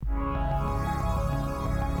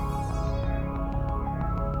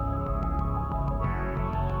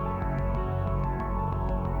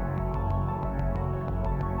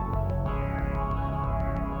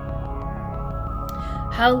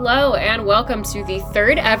Hello and welcome to the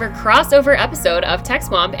third ever crossover episode of Tech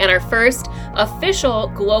Swamp and our first official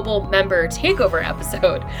global member takeover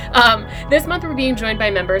episode. This month we're being joined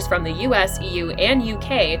by members from the US, EU, and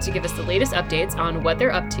UK to give us the latest updates on what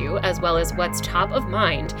they're up to, as well as what's top of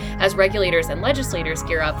mind as regulators and legislators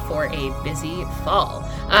gear up for a busy fall.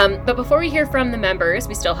 But before we hear from the members,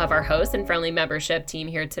 we still have our host and friendly membership team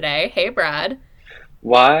here today. Hey, Brad.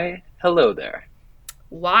 Why, hello there.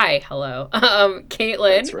 Why, hello.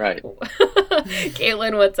 Caitlin. That's right.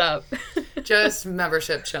 Caitlin, what's up? Just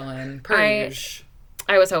membership chilling. I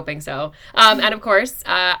was hoping so. And of course,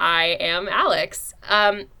 I am Alex.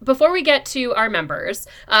 Before we get to our members,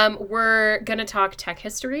 we're going to talk tech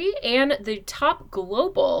history and the top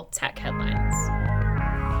global tech headlines.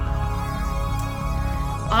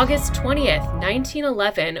 August 20th,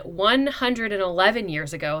 1911, 111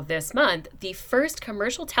 years ago this month, the first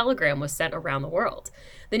commercial telegram was sent around the world.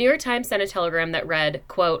 The New York Times sent a telegram that read,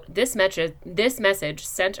 quote, this message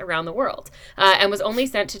sent around the world, and was only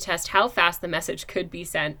sent to test how fast the message could be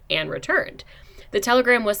sent and returned. The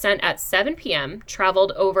telegram was sent at 7 p.m.,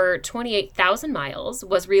 traveled over 28,000 miles,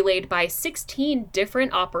 was relayed by 16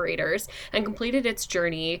 different operators, and completed its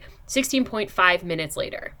journey 16.5 minutes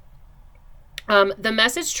later. The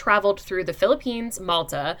message traveled through the Philippines,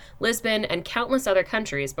 Malta, Lisbon, and countless other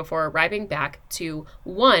countries before arriving back to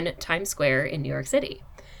one Times Square in New York City.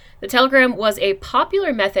 The telegram was a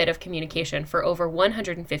popular method of communication for over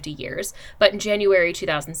 150 years, but in January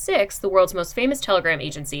 2006, the world's most famous telegram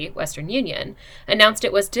agency, Western Union, announced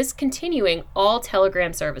it was discontinuing all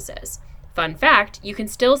telegram services. Fun fact, you can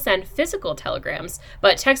still send physical telegrams,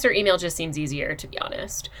 but text or email just seems easier, to be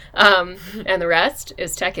honest. And the rest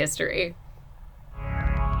is tech history.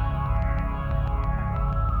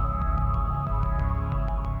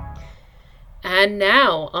 And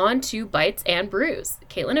now, on to Bites and Brews.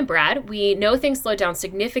 Caitlin and Brad, we know things slowed down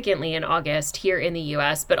significantly in August here in the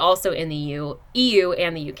US, but also in the EU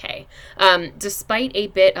and the UK. Despite a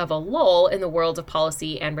bit of a lull in the world of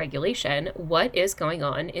policy and regulation, what is going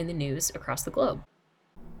on in the news across the globe?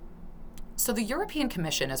 So the European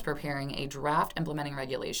Commission is preparing a draft implementing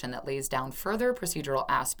regulation that lays down further procedural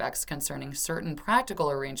aspects concerning certain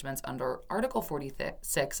practical arrangements under Article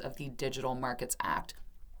 46 of the Digital Markets Act,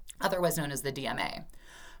 otherwise known as the DMA.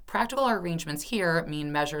 Practical arrangements here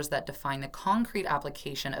mean measures that define the concrete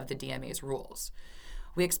application of the DMA's rules.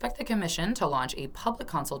 We expect the Commission to launch a public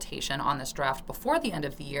consultation on this draft before the end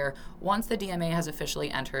of the year once the DMA has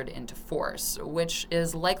officially entered into force, which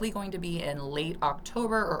is likely going to be in late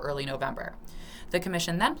October or early November. The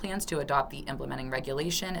Commission then plans to adopt the implementing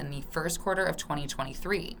regulation in the first quarter of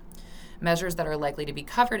 2023. Measures that are likely to be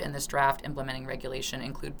covered in this draft implementing regulation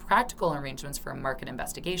include practical arrangements for market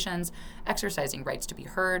investigations, exercising rights to be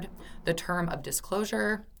heard, the terms of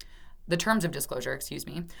disclosure,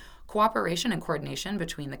 cooperation and coordination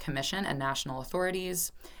between the Commission and national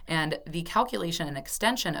authorities, and the calculation and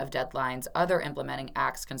extension of deadlines. Other implementing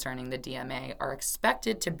acts concerning the DMA are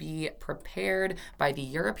expected to be prepared by the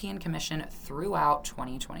European Commission throughout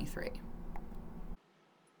 2023.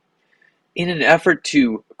 In an effort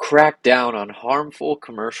to crack down on harmful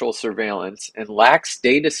commercial surveillance and lax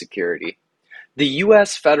data security, the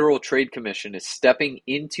U.S. Federal Trade Commission is stepping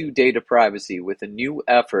into data privacy with a new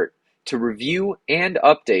effort to review and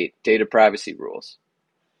update data privacy rules.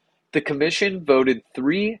 The Commission voted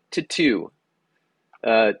 3-2 to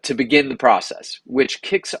begin the process, which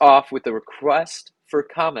kicks off with a request for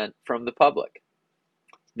comment from the public.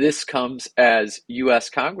 This comes as U.S.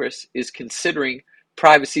 Congress is considering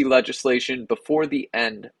privacy legislation before the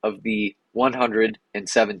end of the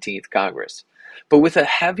 117th Congress. But with a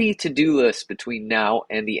heavy to-do list between now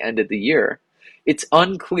and the end of the year, it's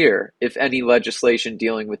unclear if any legislation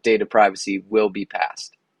dealing with data privacy will be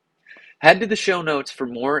passed. Head to the show notes for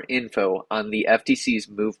more info on the FTC's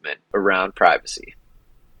movement around privacy.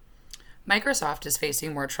 Microsoft is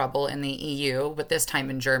facing more trouble in the EU, but this time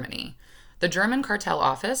in Germany. The German Cartel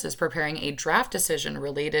Office is preparing a draft decision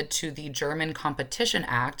related to the German Competition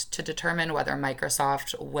Act to determine whether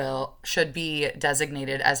Microsoft should be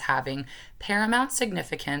designated as having paramount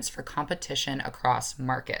significance for competition across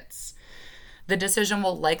markets. The decision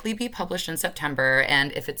will likely be published in September,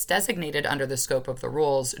 and if it's designated under the scope of the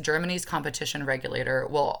rules, Germany's competition regulator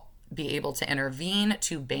will be able to intervene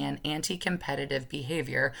to ban anti-competitive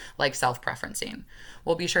behavior like self-preferencing.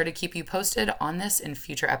 We'll be sure to keep you posted on this in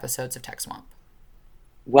future episodes of Tech Swamp.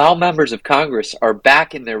 While members of Congress are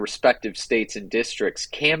back in their respective states and districts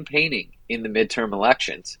campaigning in the midterm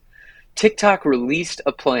elections, TikTok released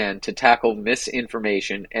a plan to tackle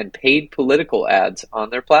misinformation and paid political ads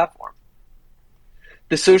on their platform.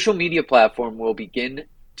 The social media platform will begin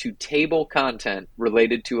to table content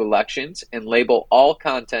related to elections and label all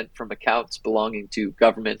content from accounts belonging to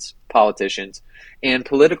governments, politicians, and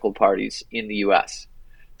political parties in the US.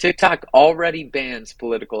 TikTok already bans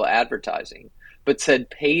political advertising, but said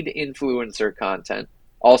paid influencer content,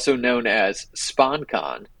 also known as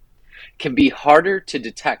SponCon, can be harder to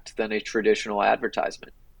detect than a traditional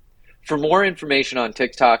advertisement. For more information on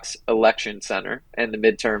TikTok's election center and the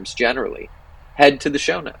midterms generally, head to the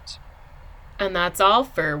show notes. And that's all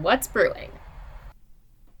for What's Brewing.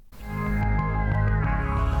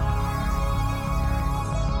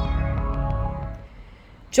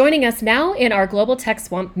 Joining us now in our Global Tech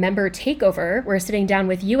Swamp member takeover, we're sitting down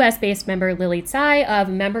with US-based member Lily Tsai of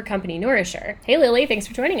member company Nourisher. Hey Lily, thanks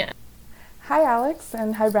for joining us. Hi Alex,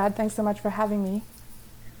 and hi Brad, thanks so much for having me.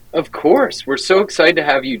 Of course, we're so excited to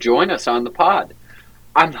have you join us on the pod.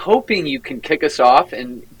 I'm hoping you can kick us off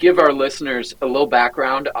and give our listeners a little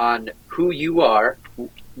background on who you are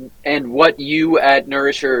and what you at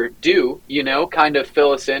Nourisher do, kind of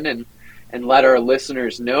fill us in and let our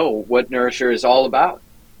listeners know what Nourisher is all about.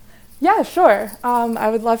 Yeah, sure. I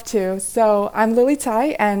would love to. So I'm Lily Tsai,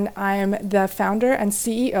 and I'm the founder and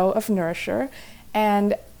CEO of Nourisher.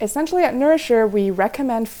 And essentially at Nourisher, we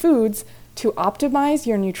recommend foods to optimize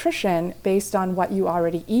your nutrition based on what you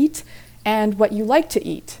already eat and what you like to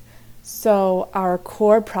eat. So our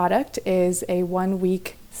core product is a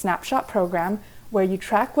 1-week snapshot program where you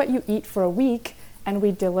track what you eat for a week, and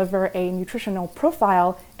we deliver a nutritional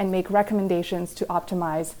profile and make recommendations to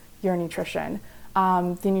optimize your nutrition.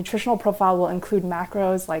 The nutritional profile will include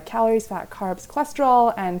macros like calories, fat, carbs,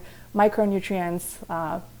 cholesterol, and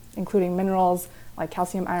micronutrients, including minerals like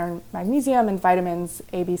calcium, iron, magnesium, and vitamins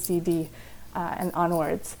A, B, C, D, and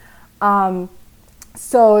onwards.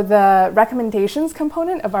 So the recommendations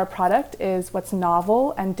component of our product is what's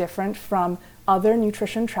novel and different from other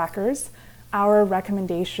nutrition trackers. Our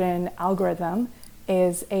recommendation algorithm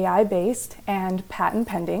is AI-based and patent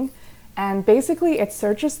pending. And basically, it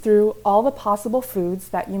searches through all the possible foods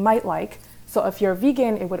that you might like. So if you're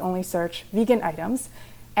vegan, it would only search vegan items.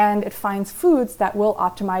 And it finds foods that will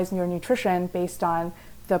optimize your nutrition based on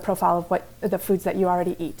the profile of what the foods that you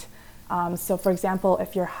already eat. So for example,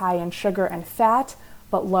 if you're high in sugar and fat,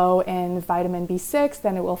 but low in vitamin B6,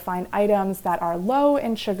 then it will find items that are low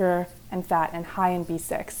in sugar and fat and high in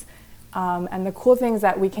B6. And the cool thing is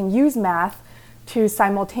that we can use math to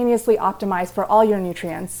simultaneously optimize for all your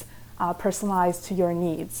nutrients, personalized to your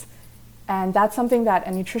needs. And that's something that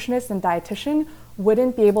a nutritionist and dietitian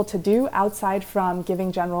wouldn't be able to do outside from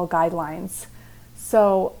giving general guidelines.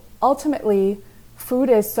 So ultimately, food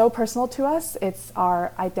is so personal to us. It's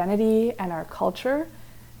our identity and our culture.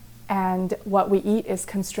 And what we eat is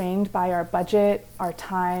constrained by our budget, our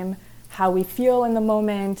time, how we feel in the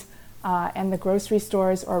moment, and the grocery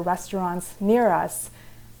stores or restaurants near us.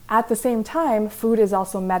 At the same time, food is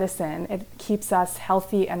also medicine. It keeps us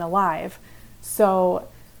healthy and alive. So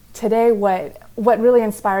today, what really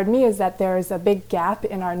inspired me is that there is a big gap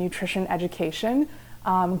in our nutrition education.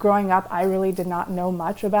 Growing up, I really did not know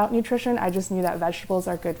much about nutrition. I just knew that vegetables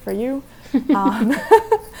are good for you.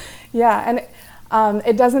 Yeah, and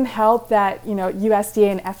it doesn't help that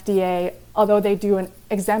USDA and FDA, although they do an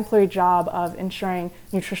exemplary job of ensuring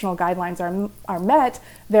nutritional guidelines are met,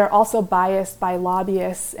 they're also biased by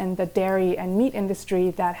lobbyists in the dairy and meat industry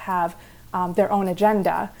that have their own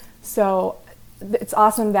agenda. So it's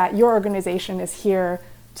awesome that your organization is here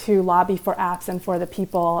to lobby for apps and for the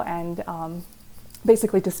people and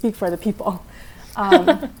basically to speak for the people.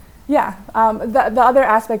 The other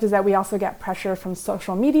aspect is that we also get pressure from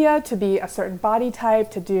social media to be a certain body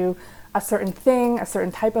type, to do a certain thing, a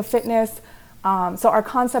certain type of fitness. So our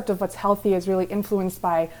concept of what's healthy is really influenced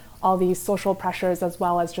by all these social pressures as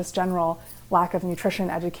well as just general lack of nutrition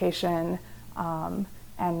education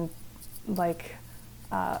and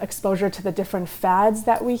exposure to the different fads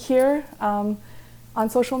that we hear on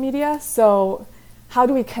social media. So how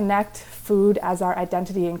do we connect food as our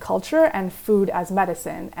identity and culture and food as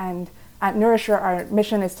medicine? And at Nourisher, our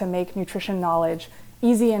mission is to make nutrition knowledge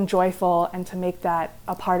easy and joyful and to make that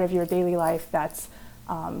a part of your daily life that's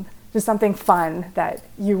just something fun that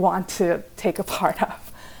you want to take a part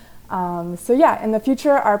of. In the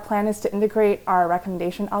future, our plan is to integrate our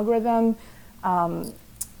recommendation algorithm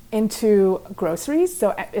into groceries.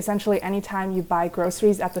 So essentially, anytime you buy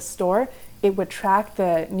groceries at the store, it would track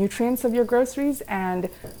the nutrients of your groceries and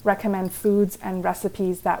recommend foods and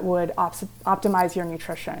recipes that would optimize your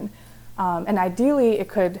nutrition. And ideally, it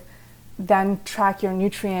could then track your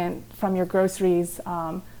nutrient from your groceries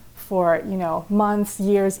for months,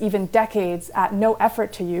 years, even decades at no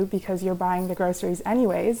effort to you because you're buying the groceries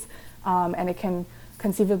anyways. And it can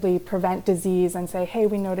conceivably prevent disease and say, hey,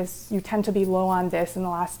 we notice you tend to be low on this in the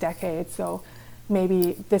last decade, so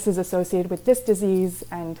maybe this is associated with this disease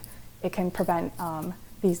and it can prevent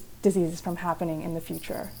these diseases from happening in the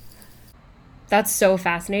future. That's so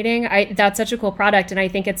fascinating. That's such a cool product. And I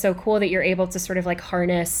think it's so cool that you're able to sort of like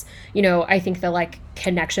harness, I think the like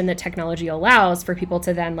connection that technology allows for people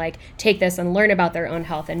to then like take this and learn about their own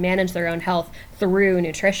health and manage their own health through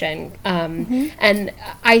nutrition. And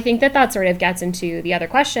I think that sort of gets into the other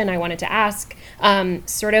question I wanted to ask,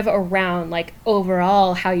 sort of around like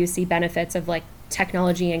overall how you see benefits of like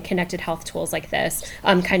technology and connected health tools like this,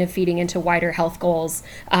 kind of feeding into wider health goals.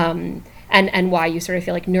 And why you sort of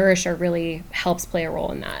feel like Nourisher really helps play a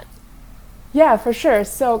role in that. Yeah, for sure.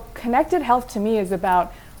 So connected health to me is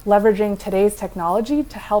about leveraging today's technology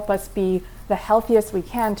to help us be the healthiest we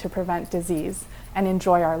can to prevent disease and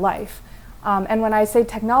enjoy our life. And when I say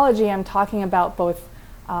technology, I'm talking about both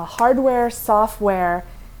hardware, software,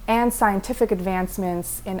 and scientific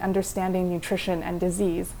advancements in understanding nutrition and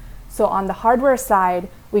disease. So on the hardware side,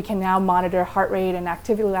 we can now monitor heart rate and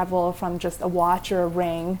activity level from just a watch or a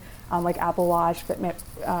ring, like Apple Watch,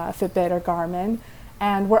 Fitbit, or Garmin.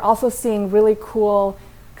 And we're also seeing really cool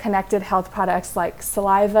connected health products like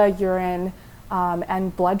saliva, urine,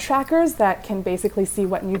 and blood trackers that can basically see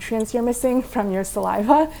what nutrients you're missing from your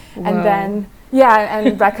saliva. Whoa. And then,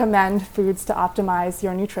 and recommend foods to optimize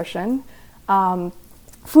your nutrition.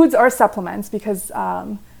 Foods or supplements, because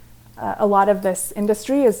a lot of this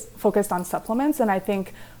industry is focused on supplements. And I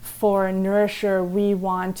think for Nourisher, we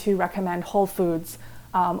want to recommend whole foods,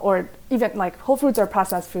 or even like whole foods or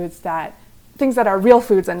processed foods, things that are real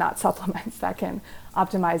foods and not supplements that can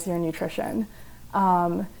optimize your nutrition.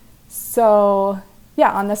 So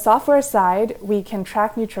on the software side, we can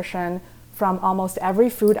track nutrition from almost every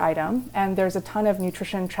food item. And there's a ton of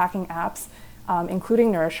nutrition tracking apps,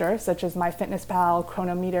 including Nourisher, such as MyFitnessPal,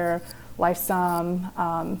 Chronometer, LifeSum,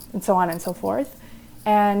 and so on and so forth.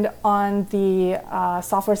 And on the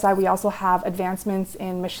software side, we also have advancements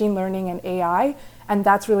in machine learning and AI, and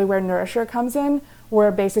that's really where Nourisher comes in.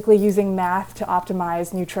 We're basically using math to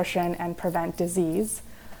optimize nutrition and prevent disease.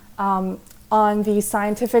 On the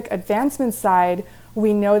scientific advancement side,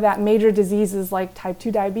 we know that major diseases like type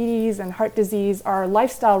 2 diabetes and heart disease are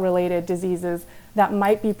lifestyle-related diseases that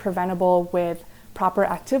might be preventable with proper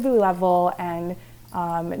activity level and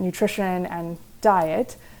nutrition and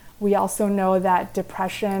diet. We also know that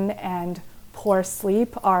depression and poor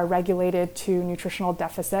sleep are regulated to nutritional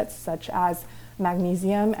deficits such as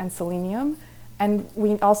magnesium and selenium. And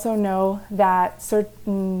we also know that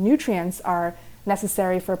certain nutrients are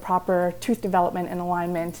necessary for proper tooth development and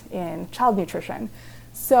alignment in child nutrition.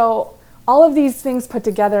 So all of these things put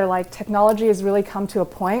together, like technology has really come to a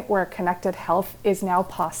point where connected health is now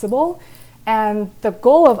possible. And the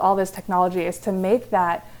goal of all this technology is to make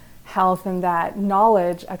that health and that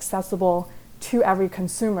knowledge accessible to every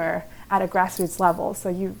consumer at a grassroots level. So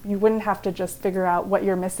you wouldn't have to just figure out what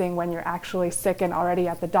you're missing when you're actually sick and already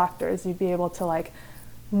at the doctor's. You'd be able to like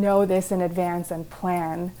know this in advance and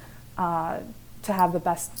plan to have the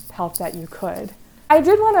best health that you could. I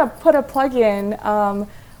did want to put a plug in,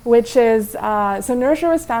 which is, so Nourisher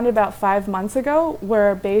was founded about 5 months ago.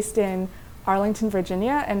 We're based in Arlington,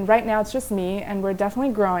 Virginia, and right now it's just me, and we're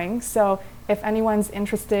definitely growing. So if anyone's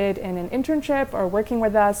interested in an internship or working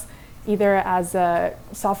with us, either as a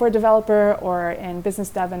software developer or in business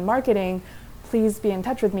dev and marketing, please be in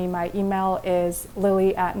touch with me. My email is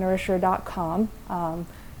lily@nourisher.com.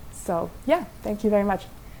 Thank you very much.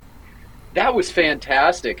 That was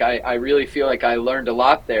fantastic. I really feel like I learned a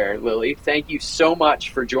lot there, Lily. Thank you so much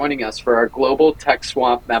for joining us for our Global Tech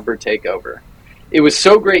Swamp member takeover. It was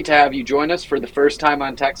so great to have you join us for the first time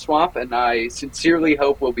on Tech Swamp, and I sincerely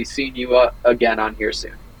hope we'll be seeing you again on here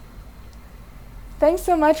soon. Thanks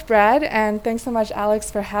so much, Brad, and thanks so much,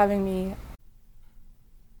 Alex, for having me.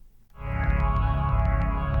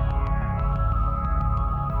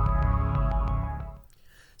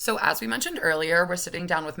 So as we mentioned earlier, we're sitting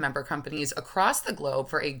down with member companies across the globe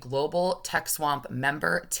for a Global Tech Swamp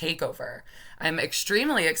member takeover. I'm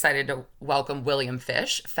extremely excited to welcome William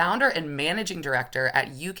Fish, founder and managing director at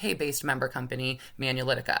UK-based member company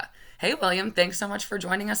Manulitica. Hey, William, thanks so much for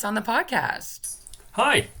joining us on the podcast.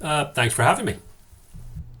 Hi, thanks for having me.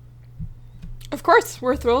 Of course,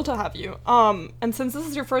 we're thrilled to have you. And since this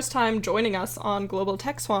is your first time joining us on Global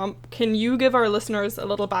Tech Swamp, can you give our listeners a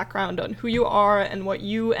little background on who you are and what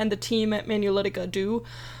you and the team at Manulitica do?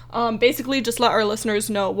 Basically, just let our listeners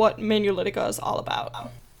know what Manulitica is all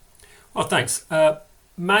about. Well, thanks.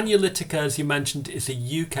 Manulitica, as you mentioned, is a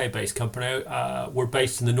UK-based company. We're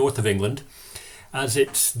based in the north of England, as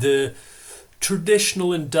it's the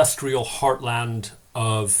traditional industrial heartland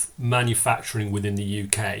of manufacturing within the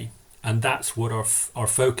UK, and that's what our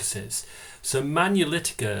focus is. So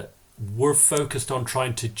Manulytica, we're focused on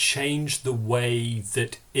trying to change the way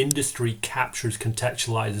that industry captures,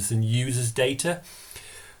 contextualizes, and uses data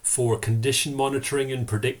for condition monitoring and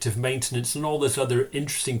predictive maintenance and all those other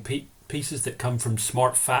interesting pieces that come from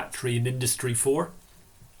Smart Factory and Industry 4.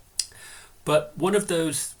 But one of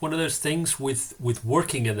those things with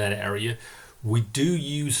working in that area, we do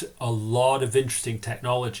use a lot of interesting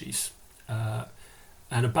technologies.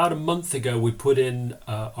 And about a month ago, we put in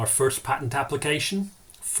our first patent application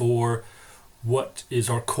for what is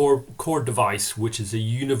our core device, which is a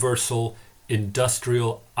universal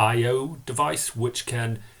industrial I/O device, which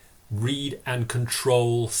can read and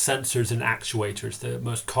control sensors and actuators, the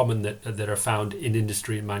most common that are found in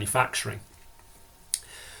industry and manufacturing.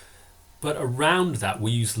 But around that,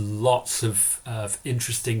 we use lots of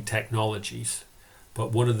interesting technologies.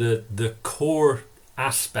 But one of the core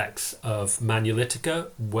aspects of Manulytica,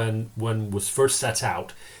 when was first set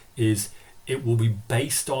out, is it will be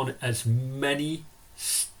based on as many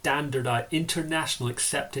standardized, international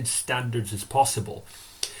accepted standards as possible.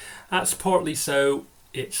 That's partly so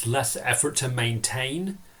it's less effort to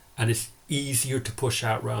maintain and it's easier to push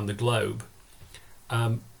out around the globe.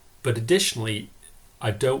 But additionally, I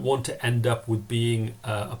don't want to end up with being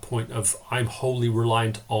a point of I'm wholly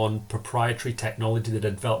reliant on proprietary technology that I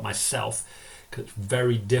developed myself, because it's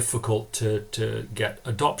very difficult to get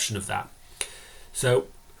adoption of that. So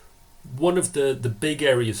one of the big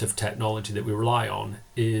areas of technology that we rely on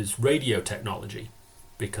is radio technology,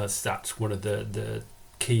 because that's one of the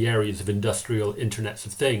key areas of industrial internets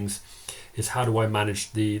of things, is how do I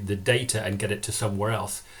manage the data and get it to somewhere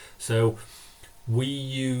else. So we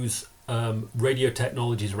use radio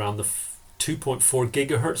technologies around the 2.4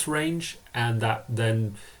 gigahertz range, and that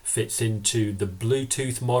then fits into the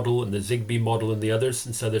Bluetooth model and the Zigbee model and the others.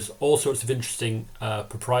 And so there's all sorts of interesting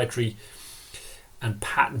proprietary and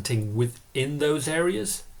patenting within those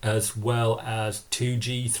areas, as well as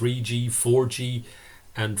 2G, 3G, 4G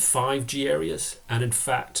and 5G areas. And in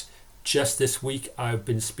fact, just this week I've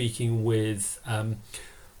been speaking with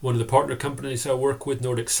one of the partner companies I work with,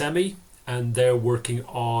 Nordic Semi, and they're working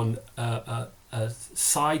on a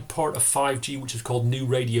side part of 5G, which is called New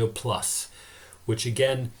Radio Plus, which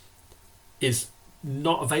again is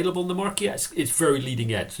not available in the market yet. It's very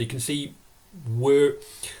leading edge. So you can see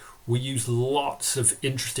we use lots of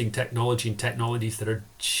interesting technology and technologies that are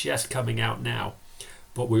just coming out now,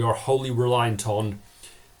 but we are wholly reliant on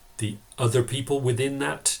the other people within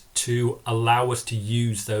that to allow us to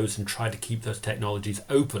use those and try to keep those technologies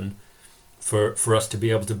open for us to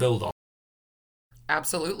be able to build on.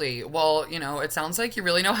 Absolutely. Well, it sounds like you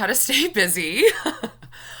really know how to stay busy.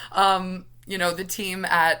 The team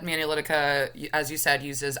at Manulytica, as you said,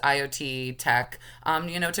 uses IoT tech,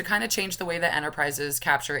 to kind of change the way that enterprises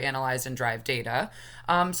capture, analyze, and drive data.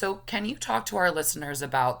 So can you talk to our listeners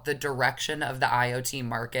about the direction of the IoT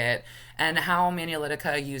market and how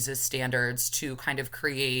Manulytica uses standards to kind of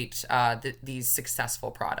create these successful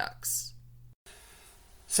products?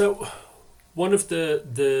 So one of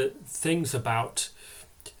the things about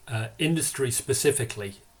industry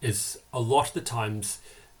specifically is a lot of the times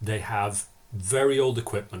they have very old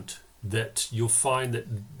equipment that you'll find that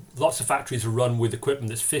lots of factories are run with equipment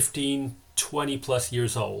that's 15, 20 plus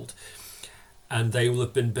years old, and they will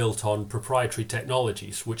have been built on proprietary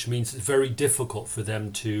technologies, which means it's very difficult for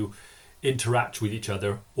them to interact with each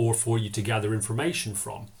other or for you to gather information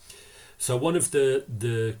from. So one of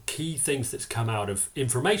the key things that's come out of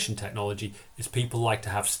information technology is people like to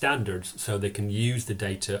have standards so they can use the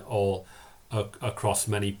data all across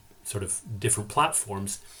many sort of different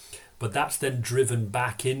platforms. But that's then driven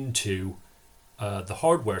back into the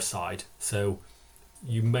hardware side. So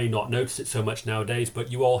you may not notice it so much nowadays,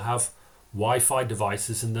 but you all have Wi-Fi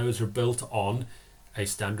devices, and those are built on a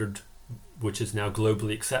standard which is now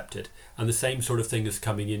globally accepted. And the same sort of thing is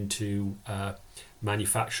coming into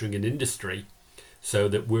manufacturing and industry, so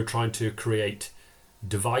that we're trying to create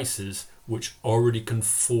devices which already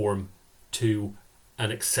conform to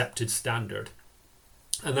an accepted standard.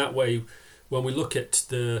 And that way, when we look at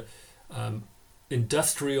the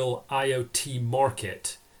industrial IoT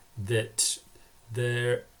market, that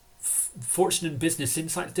Fortune Business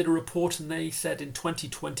Insights did a report, and they said in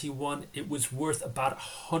 2021 it was worth about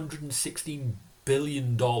 $116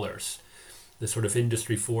 billion, the sort of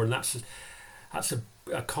industry for, and that's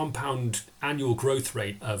a compound annual growth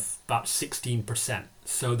rate of about 16%.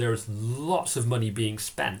 So there's lots of money being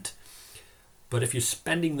spent. But if you're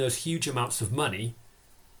spending those huge amounts of money,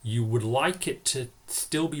 you would like it to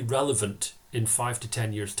still be relevant in 5 to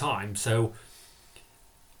 10 years' time. So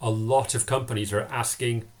a lot of companies are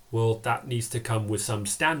asking, well, that needs to come with some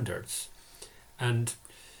standards. And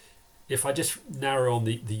if I just narrow on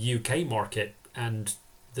the UK market and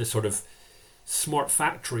the sort of smart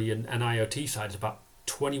factory and IoT side, is about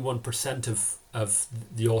 21% of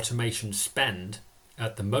the automation spend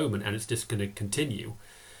at the moment, and it's just going to continue.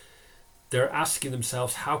 They're asking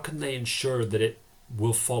themselves, how can they ensure that it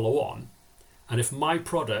will follow on? And if my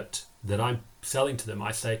product that I'm selling to them,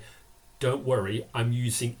 I say, don't worry, I'm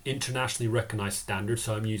using internationally recognized standards,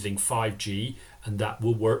 so I'm using 5G, and that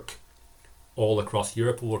will work all across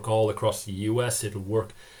Europe, will work all across the US, it'll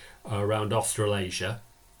work around Australasia,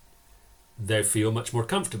 they feel much more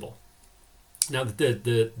comfortable. Now,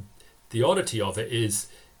 the oddity of it is,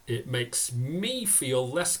 it makes me feel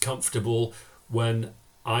less comfortable when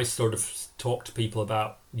I sort of talk to people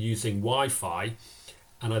about using Wi-Fi,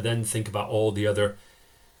 and I then think about all the other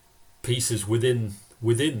pieces within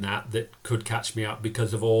that could catch me out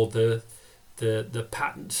because of all the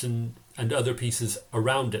patents and other pieces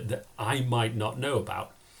around it that I might not know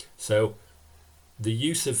about. So the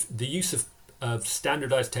use of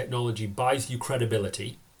standardized technology buys you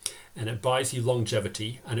credibility, and it buys you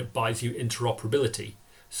longevity, and it buys you interoperability,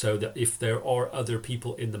 so that if there are other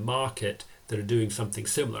people in the market that are doing something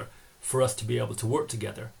similar, for us to be able to work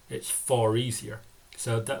together, it's far easier.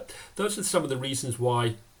 So those are some of the reasons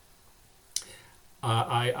why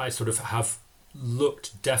I sort of have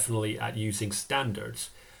looked definitely at using standards.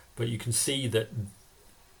 But you can see that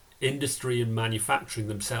industry and manufacturing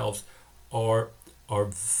themselves are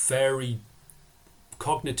very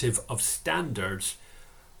cognitive of standards,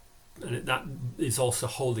 and that is also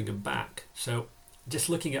holding them back. So just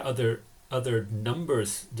looking at other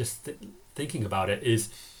numbers, just thinking about it, is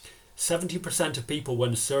 70% of people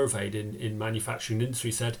when surveyed in manufacturing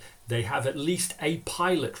industry said they have at least a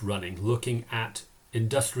pilot running looking at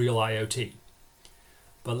industrial IoT.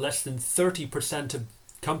 But less than 30% of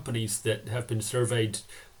companies that have been surveyed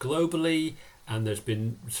globally, and there's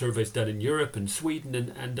been surveys done in Europe and Sweden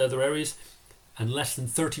and other areas, and less than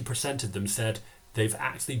 30% of them said they've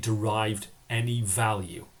actually derived any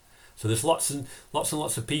value. So there's lots and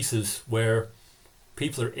lots of pieces where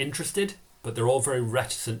people are interested, but they're all very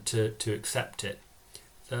reticent to accept it.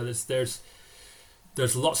 So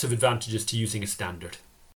there's lots of advantages to using a standard.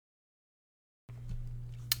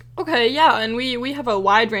 Okay, yeah, and we have a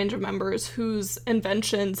wide range of members whose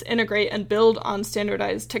inventions integrate and build on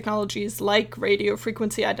standardized technologies like radio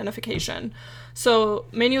frequency identification. So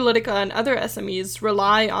Manulytica and other SMEs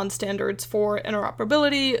rely on standards for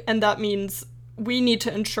interoperability, and that means we need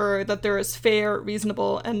to ensure that there is fair,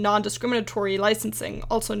 reasonable, and non-discriminatory licensing,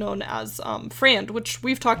 also known as FRAND, which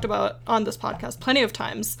we've talked about on this podcast plenty of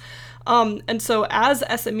times. And so as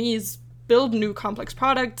SMEs build new complex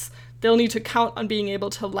products, they'll need to count on being able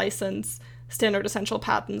to license standard essential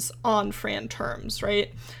patents on FRAND terms,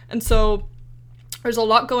 right? And so there's a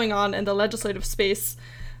lot going on in the legislative space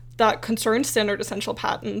that concerns standard essential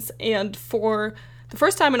patents. And for the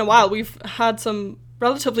first time in a while, we've had some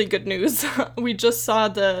relatively good news. We just saw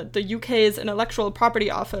the UK's Intellectual Property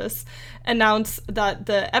Office announce that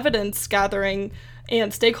the evidence gathering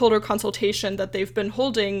and stakeholder consultation that they've been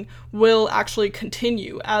holding will actually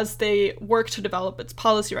continue as they work to develop its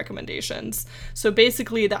policy recommendations. So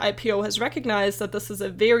basically, the IPO has recognized that this is a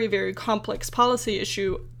very, very complex policy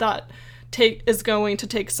issue that is going to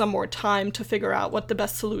take some more time to figure out what the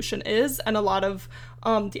best solution is, and a lot of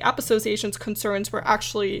the App Association's concerns were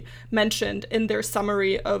actually mentioned in their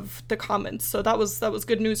summary of the comments. So that was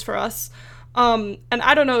good news for us. And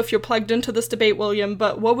I don't know if you're plugged into this debate, William,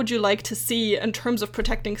 but what would you like to see in terms of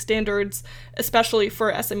protecting standards, especially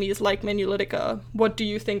for SMEs like Manulytica? What do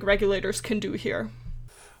you think regulators can do here?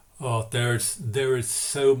 Oh, there is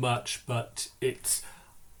so much, but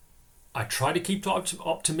I try to keep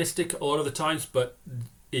optimistic a lot of the times, but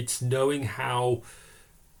it's knowing how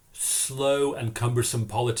slow and cumbersome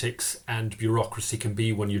politics and bureaucracy can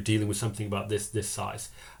be when you're dealing with something about this size.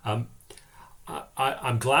 I'm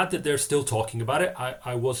glad that they're still talking about it.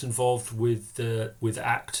 I was involved with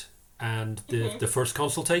ACT and the first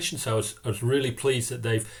consultation, so I was really pleased that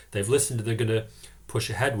they've listened and they're going to push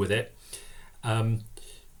ahead with it.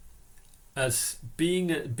 As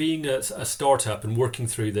being a startup and working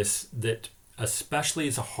through this, that especially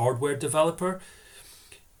as a hardware developer,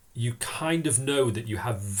 you kind of know that you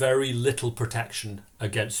have very little protection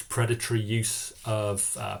against predatory use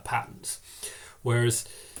of patents, whereas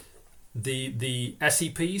the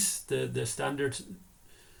SEPs, the standards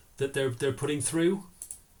that they're putting through,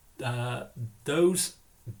 those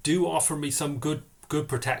do offer me some good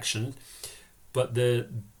protection, but the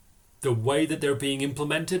way that they're being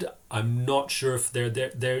implemented, I'm not sure if they're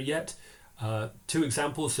there yet. Two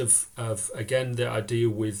examples of again, the idea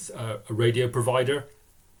with a radio provider,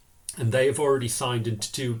 and they have already signed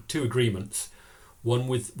into two agreements. One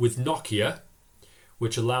with Nokia,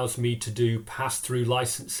 which allows me to do pass-through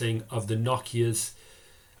licensing of the Nokia's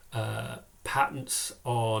patents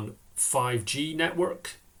on 5G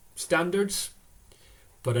network standards.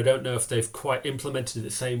 But I don't know if they've quite implemented it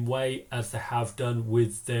the same way as they have done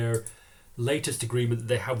with their latest agreement that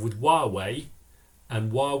they have with Huawei.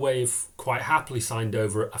 And Huawei have quite happily signed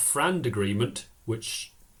over a FRAND agreement,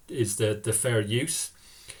 which is the fair use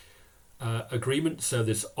agreement. So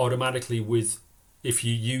there's automatically if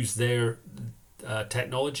you use their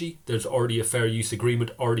technology, there's already a fair use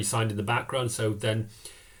agreement already signed in the background. So then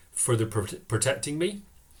further protecting me.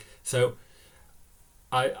 So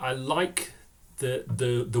I like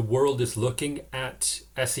the world is looking at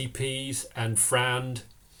SEPs and FRAND.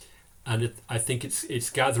 And I think it's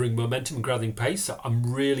gathering momentum and gathering pace. So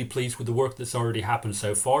I'm really pleased with the work that's already happened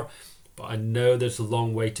so far, but I know there's a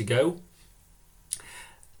long way to go.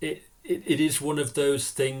 It is one of those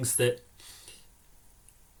things that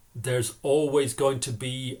there's always going to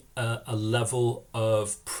be a level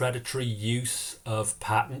of predatory use of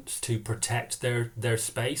patents to protect their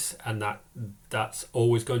space, and that's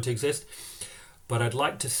always going to exist. But I'd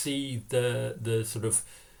like to see the sort of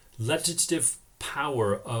legislative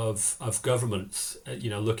power of governments,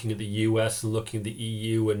 looking at the US and looking at the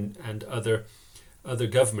EU and other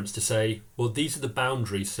governments to say, well, these are the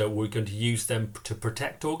boundaries, so we're going to use them to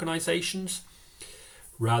protect organizations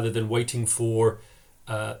rather than waiting for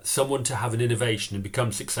someone to have an innovation and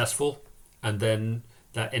become successful and then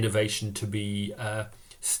that innovation to be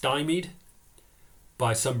stymied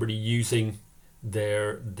by somebody using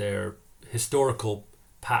their historical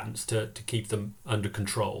patents to keep them under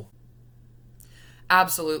control.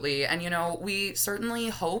 Absolutely. And, we certainly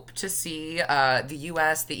hope to see the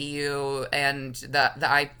US, the EU, and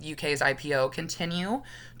the UK's IPO continue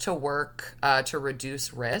to work to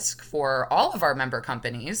reduce risk for all of our member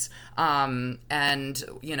companies. And,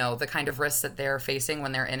 the kind of risks that they're facing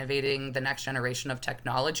when they're innovating the next generation of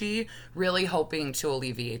technology, really hoping to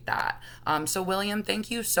alleviate that. So, William, thank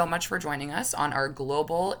you so much for joining us on our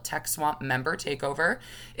Global Tech Swamp member takeover.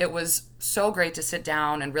 It was so great to sit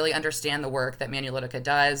down and really understand the work that Manulytica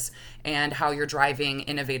does and how you're driving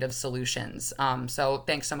innovative solutions. So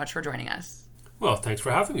thanks so much for joining us. Well, thanks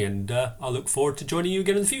for having me, and I look forward to joining you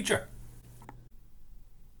again in the future.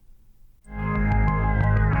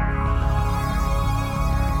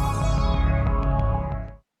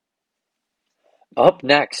 Up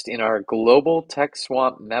next in our Global Tech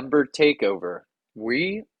Swamp member takeover,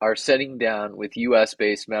 we are sitting down with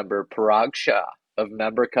US-based member Parag Shah of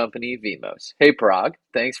member company Vimos. Hey Parag,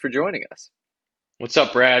 thanks for joining us. What's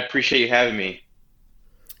up, Brad? Appreciate you having me.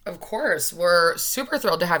 Of course. We're super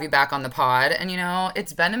thrilled to have you back on the pod. And,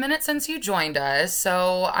 it's been a minute since you joined us.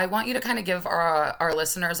 So I want you to kind of give our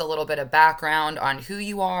listeners a little bit of background on who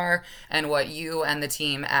you are and what you and the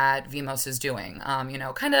team at Vimos is doing.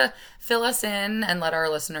 Kind of fill us in and let our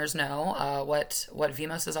listeners know what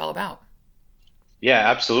Vimos is all about. Yeah,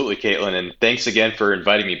 absolutely, Caitlin. And thanks again for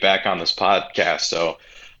inviting me back on this podcast. So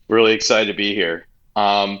really excited to be here.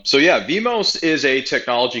 Vimos is a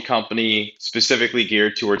technology company specifically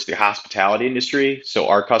geared towards the hospitality industry. So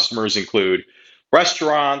our customers include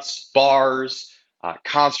restaurants, bars,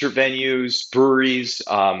 concert venues, breweries,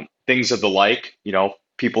 things of the like.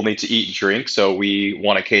 People need to eat and drink, so we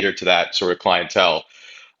want to cater to that sort of clientele.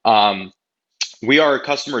 We are a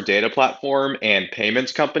customer data platform and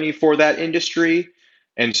payments company for that industry.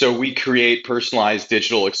 And so we create personalized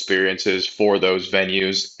digital experiences for those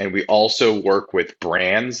venues. And we also work with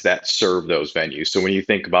brands that serve those venues. So when you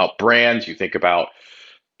think about brands, you think about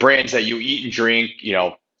brands that you eat and drink,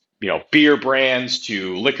 beer brands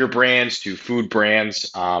to liquor brands to food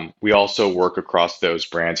brands. We also work across those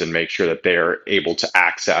brands and make sure that they're able to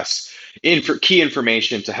access key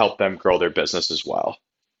information to help them grow their business as well.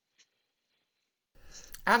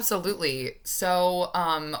 Absolutely. So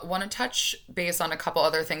want to touch base on a couple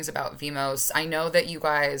other things about Vimos. I know that you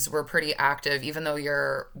guys were pretty active, even though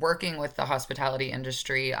you're working with the hospitality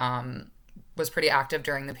industry, was pretty active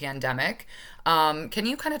during the pandemic. Can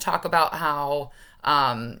you kind of talk about how,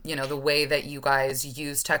 the way that you guys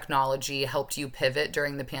use technology helped you pivot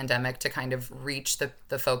during the pandemic to kind of reach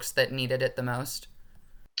the folks that needed it the most?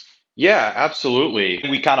 Yeah, absolutely.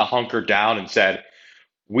 We kind of hunkered down and said,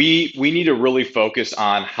 we need to really focus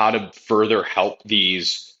on how to further help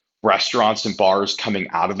these restaurants and bars coming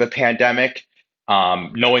out of the pandemic,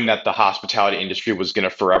 knowing that the hospitality industry was going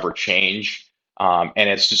to forever change. And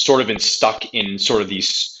it's just sort of been stuck in sort of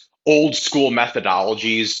these old school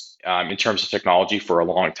methodologies in terms of technology for a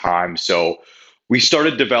long time. So we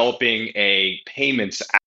started developing a payments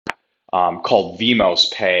called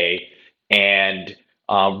Vimos Pay. And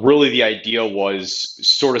really, the idea was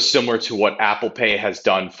sort of similar to what Apple Pay has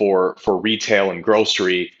done for retail and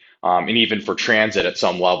grocery, and even for transit at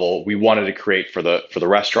some level. We wanted to create for the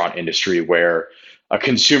restaurant industry where a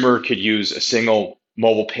consumer could use a single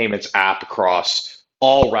mobile payments app across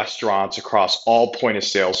all restaurants, across all point of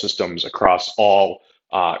sale systems, across all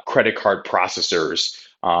credit card processors,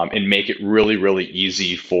 and make it really, really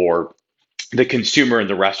easy for the consumer and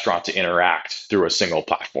the restaurant to interact through a single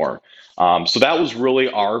platform. So that was really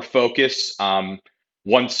our focus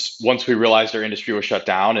once we realized our industry was shut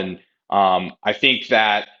down. And I think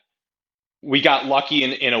that we got lucky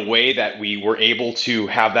in a way that we were able to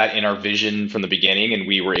have that in our vision from the beginning, and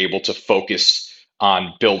we were able to focus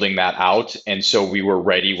on building that out. And so we were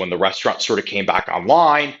ready when the restaurant sort of came back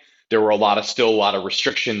online. There were still a lot of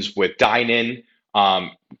restrictions with dine-in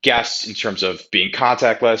guests in terms of being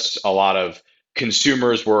contactless. A lot of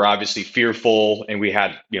consumers were obviously fearful, and we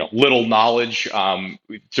had little knowledge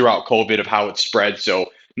throughout COVID of how it spread.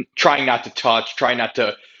 So trying not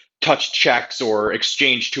to touch checks or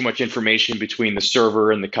exchange too much information between the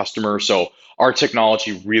server and the customer. So our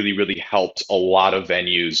technology really, really helped a lot of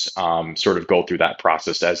venues sort of go through that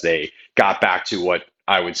process as they got back to what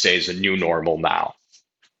I would say is a new normal now.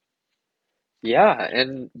 Yeah,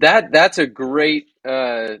 and that's a great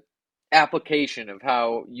application of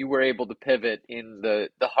how you were able to pivot in the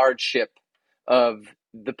hardship of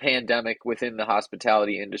the pandemic within the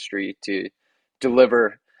hospitality industry to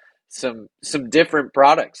deliver some different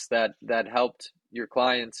products that helped your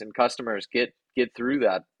clients and customers get through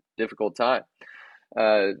that difficult time.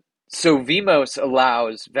 So Vimos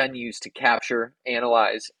allows venues to capture,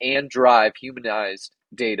 analyze, and drive humanized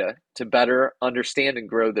data to better understand and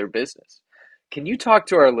grow their business. Can you talk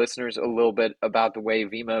to our listeners a little bit about the way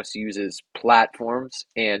Vimos uses platforms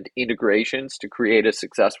and integrations to create a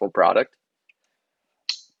successful product?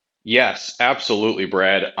 Yes, absolutely,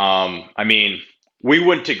 Brad. I mean, we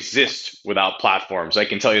wouldn't exist without platforms. I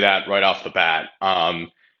can tell you that right off the bat.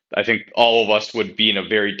 I think all of us would be in a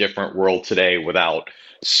very different world today without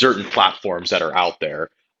certain platforms that are out there.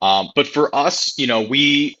 But for us,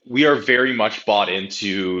 we are very much bought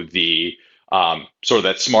into the sort of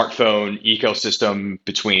that smartphone ecosystem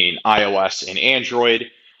between iOS and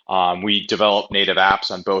Android. We develop native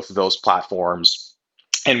apps on both of those platforms,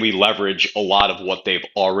 and we leverage a lot of what they've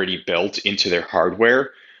already built into their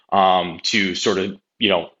hardware to sort of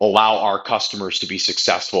allow our customers to be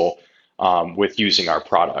successful with using our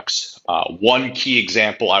products. One key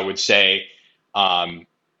example I would say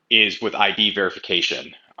is with ID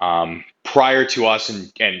verification. Prior to us,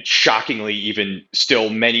 and shockingly, even still,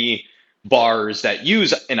 many bars that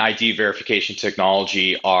use an ID verification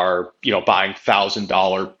technology are buying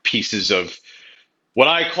 $1,000 pieces of what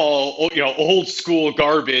I call old school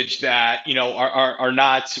garbage that are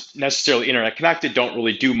not necessarily internet connected, don't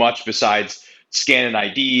really do much besides scan an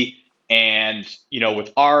ID. And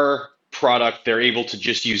with our product, they're able to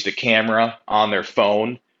just use the camera on their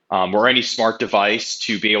phone or any smart device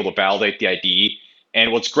to be able to validate the ID.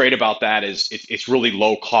 And what's great about that is it's really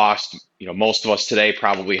low cost. Most of us today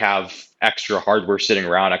probably have extra hardware sitting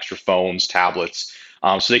around, extra phones, tablets,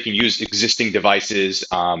 so they can use existing devices.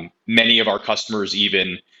 Many of our customers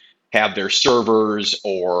even have their servers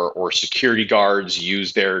or security guards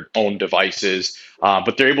use their own devices,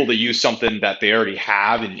 but they're able to use something that they already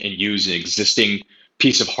have and use an existing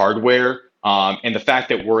piece of hardware. And the fact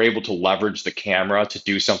that we're able to leverage the camera to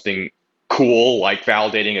do something cool like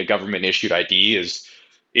validating a government issued ID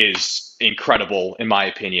is incredible in my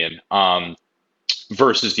opinion,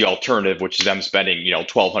 versus the alternative, which is them spending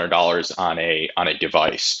 $1,200 on a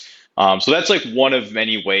device. So that's like one of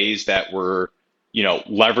many ways that we're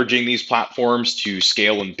leveraging these platforms to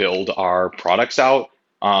scale and build our products out.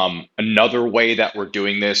 Another way that we're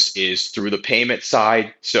doing this is through the payment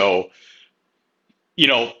side. So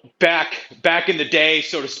back in the day,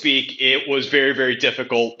 so to speak, it was very, very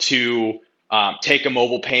difficult to take a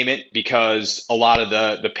mobile payment because a lot of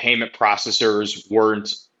the payment processors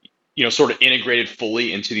weren't sort of integrated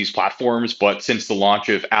fully into these platforms. But since the launch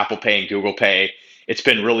of Apple Pay and Google Pay, it's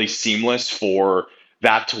been really seamless for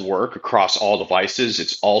that to work across all devices.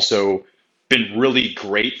 It's also been really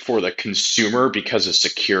great for the consumer because of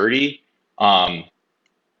security.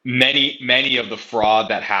 Many of the fraud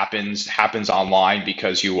that happens online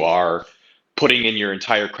because you are putting in your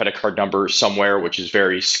entire credit card number somewhere, which is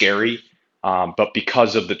very scary. But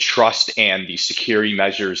because of the trust and the security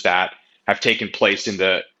measures that have taken place in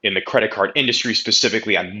the credit card industry,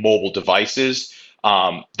 specifically on mobile devices,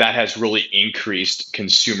 that has really increased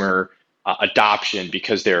consumer adoption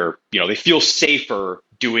because they feel safer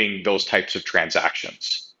doing those types of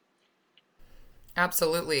transactions.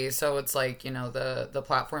 Absolutely. So it's like, the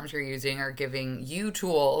platforms you're using are giving you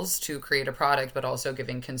tools to create a product, but also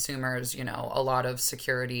giving consumers, a lot of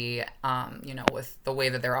security, with the way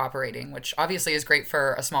that they're operating, which obviously is great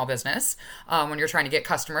for a small business when you're trying to get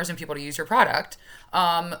customers and people to use your product.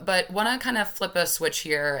 But want to kind of flip a switch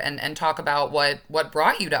here and talk about what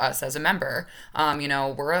brought you to us as a member.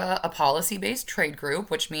 We're a policy-based trade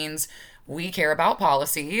group, which means we care about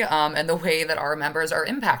policy and the way that our members are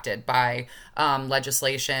impacted by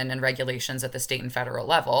legislation and regulations at the state and federal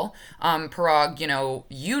level. Parag,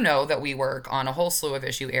 you know that we work on a whole slew of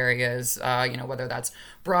issue areas, whether that's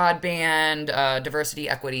broadband, diversity,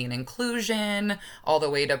 equity, and inclusion, all the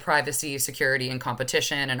way to privacy, security, and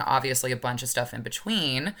competition, and obviously a bunch of stuff in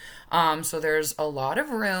between. So there's a lot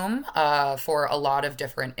of room for a lot of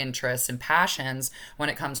different interests and passions when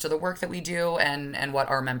it comes to the work that we do and what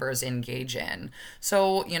our members engage in.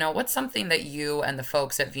 So, what's something that you and the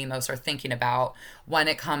folks at VMOS are thinking about when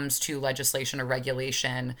it comes to legislation or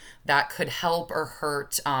regulation that could help or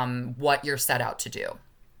hurt what you're set out to do?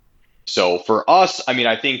 So for us,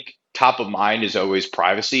 I think top of mind is always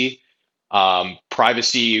privacy.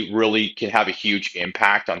 Privacy really can have a huge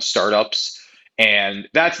impact on startups. And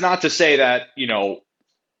that's not to say that,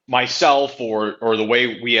 myself or the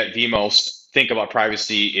way we at VMOS think about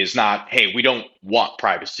privacy is not, hey, we don't want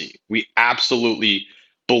privacy. We absolutely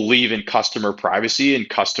believe in customer privacy and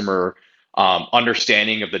customer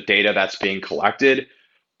understanding of the data that's being collected.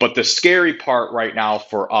 But the scary part right now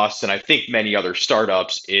for us, and I think many other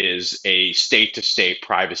startups, is a state-to-state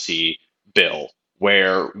privacy bill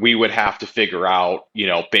where we would have to figure out,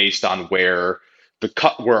 based on where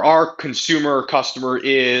our customer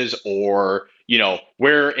is, or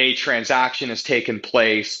where a transaction has taken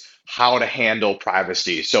place, how to handle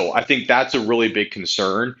privacy. So I think that's a really big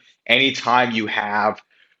concern. Anytime you have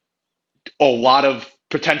a lot of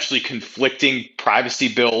potentially conflicting privacy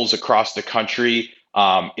bills across the country,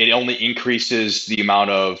 it only increases the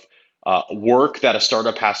amount of work that a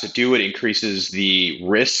startup has to do. It increases the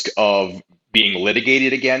risk of being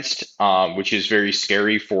litigated against, which is very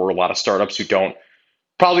scary for a lot of startups who don't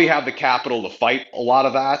probably have the capital to fight a lot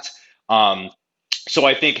of that. So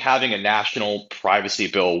I think having a national privacy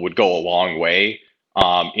bill would go a long way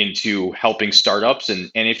into helping startups.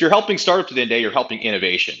 And if you're helping startups at the end of the day, you're helping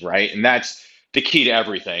innovation, right? And that's the key to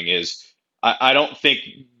everything. Is I don't think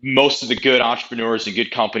most of the good entrepreneurs and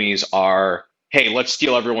good companies are, hey, let's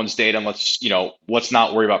steal everyone's data and let's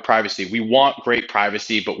not worry about privacy. We want great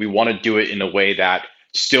privacy, but we want to do it in a way that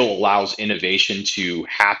still allows innovation to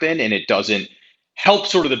happen, and it doesn't help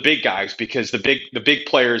sort of the big guys, because the big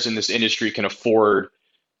players in this industry can afford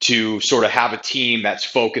to sort of have a team that's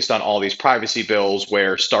focused on all these privacy bills,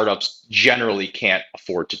 where startups generally can't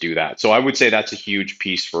afford to do that. So I would say that's a huge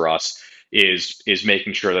piece for us, is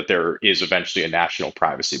making sure that there is eventually a national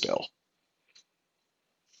privacy bill.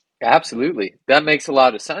 Absolutely. That makes a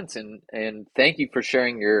lot of sense. And thank you for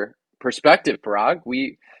sharing your perspective, Parag.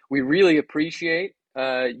 We really appreciate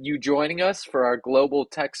you joining us for our Global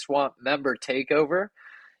Tech Swamp member takeover.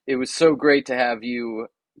 It was so great to have you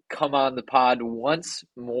come on the pod once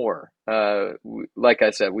more. Like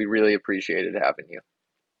I said, we really appreciated having you.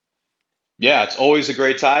 Yeah, it's always a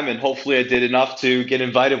great time, and hopefully I did enough to get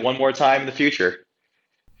invited one more time in the future.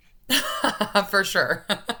 For sure.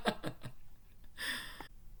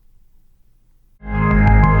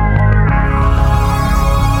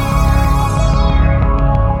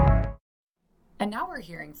 And now we're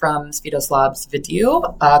hearing from Svetoslav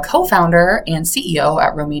Svitiu, co-founder and CEO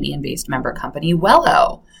at Romanian-based member company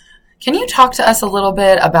Wello. Can you talk to us a little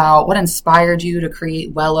bit about what inspired you to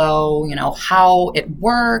create Wello, how it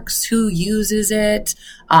works, who uses it,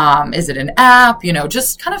 is it an app,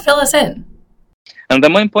 just kind of fill us in. And the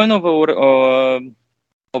main point of our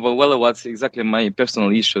Wello was exactly my personal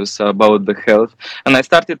issues about the health. And I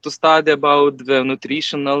started to study about the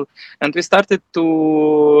nutritional, and we started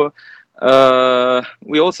to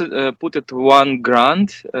we also put it one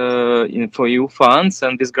grant for EU funds,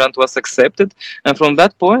 and this grant was accepted. And from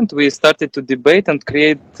that point, we started to debate and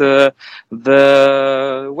create the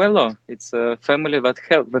Wello. It's a family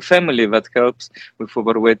that helps with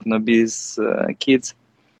overweight and obese kids.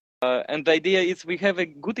 And the idea is we have a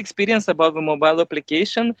good experience about the mobile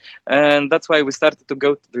application, and that's why we started to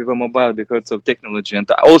go with the mobile, because of technology. And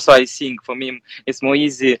also, I think for me, it's more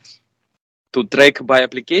easy to track by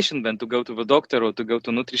application than to go to the doctor or to go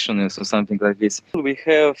to nutritionist or something like this. We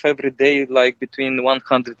have every day like between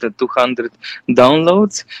 100 and 200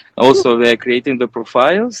 downloads. Also, we are creating the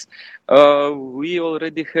profiles. We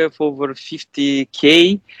already have over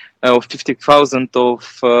 50K or 50,000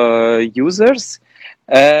 of users.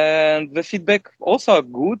 And the feedback also are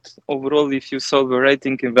good overall. If you saw the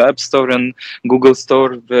rating in the App Store and Google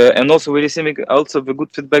Store, and also we're receiving also the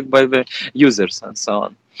good feedback by the users and so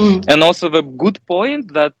on. And also the good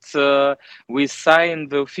point that we signed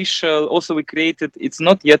the official, also we created, it's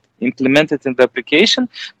not yet implemented in the application,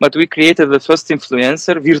 but we created the first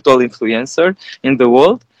influencer, virtual influencer in the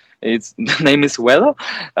world. The name is Wello.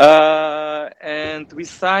 And we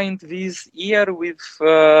signed this year with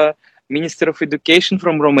Minister of Education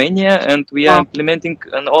from Romania, and we are implementing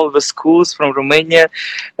in all the schools from Romania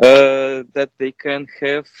that they can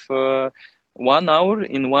have 1 hour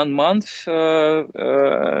in 1 month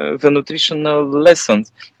the nutritional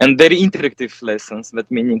lessons, and very interactive lessons,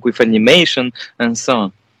 that meaning with animation and so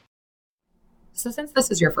on. So since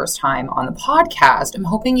this is your first time on the podcast, I'm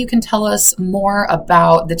hoping you can tell us more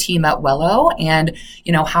about the team at Wello and,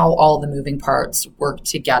 how all the moving parts work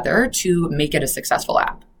together to make it a successful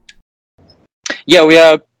app. Yeah, we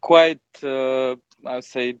are quite, I would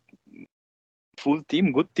say, full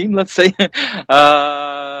team, good team, let's say.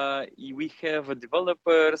 We have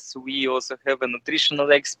developers, we also have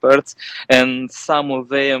nutritional experts, and some of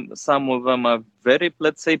them are very,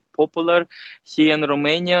 let's say, popular here in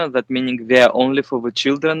Romania. That meaning they are only for the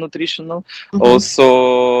children nutritional.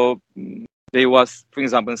 Also, they was, for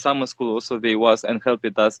example, in summer school also they was and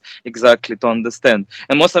helped us exactly to understand.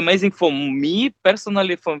 And most amazing for me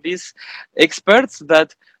personally from these experts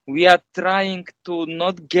that we are trying to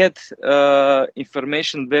not get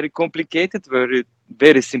information very complicated,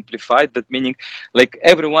 very simplified. That meaning like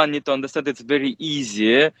everyone need to understand it's very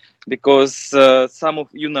easy, because some of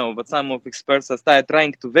experts are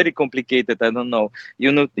trying to very complicated. I don't know.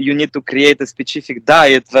 You need to create a specific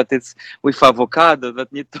diet that it's with avocado,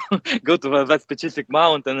 that need to go to that specific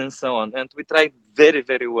mountain and so on. And we tried very,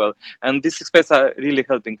 very well. And these experts are really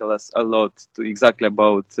helping us a lot to exactly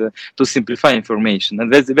about to simplify information.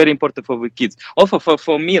 And that's very important for the kids. Also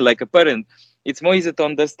for me, like a parent, it's more easy to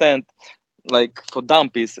understand. Like for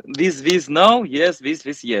dumpies, this no, yes,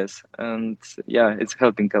 this yes, and yeah, it's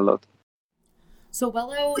helping a lot. So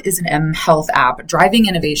Wello is an mHealth app driving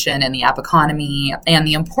innovation in the app economy, and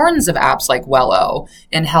the importance of apps like Wello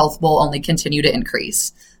in health will only continue to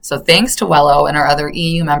increase. So thanks to Wello and our other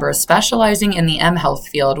EU members specializing in the mHealth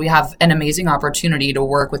field, we have an amazing opportunity to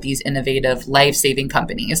work with these innovative, life-saving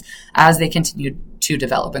companies as they continue to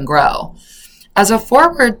develop and grow. As a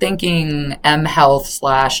forward-thinking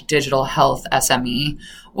mHealth/digital health SME,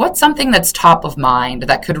 what's something that's top of mind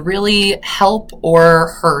that could really help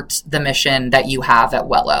or hurt the mission that you have at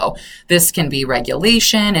Wello? This can be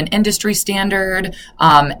regulation, an industry standard,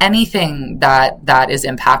 anything that is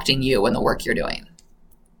impacting you and the work you're doing.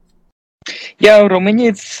 Yeah,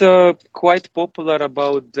 Romania is quite popular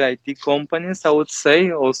about the IT companies, I would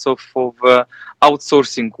say, also for the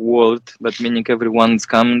outsourcing world, that meaning everyone's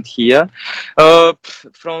coming here.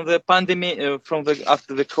 From the pandemic,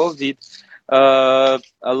 after the COVID,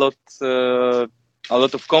 a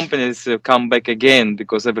lot of companies come back again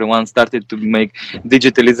because everyone started to make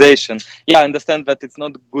digitalization. Yeah, I understand that it's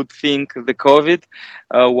not a good thing the COVID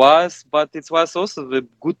was, but it was also the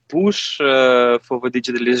good push for the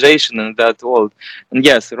digitalization in that world. And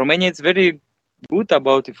yes, Romania is very good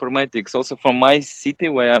about informatics. Also from my city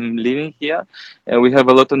where I'm living here, we have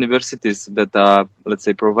a lot of universities that are, let's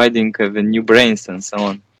say, providing the new brains and so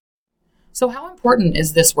on. So how important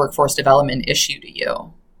is this workforce development issue to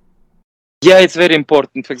you? Yeah, it's very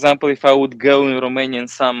important. For example, if I would go in Romania in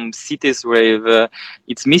some cities where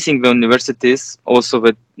it's missing the universities, also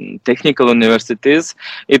the technical universities,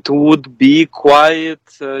 it would be quite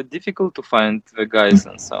difficult to find the guys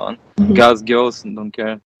and so on. Guys, girls, don't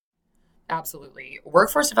care. Absolutely.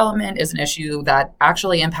 Workforce development is an issue that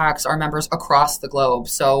actually impacts our members across the globe.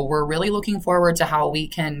 So we're really looking forward to how we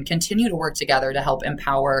can continue to work together to help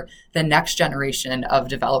empower the next generation of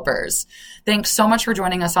developers. Thanks so much for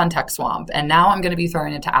joining us on TechSwamp. And now I'm going to be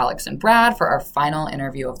throwing it to Alex and Brad for our final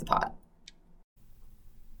interview of the pod.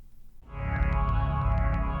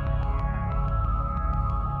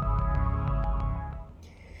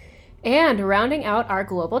 And rounding out our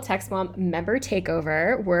Global TechSwamp member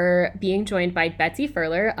takeover, we're being joined by Betsy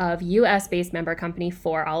Furler of US-based member company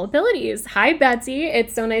For All Abilities. Hi, Betsy.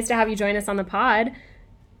 It's so nice to have you join us on the pod.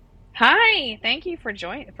 Hi. Thank you for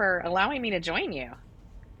allowing me to join you.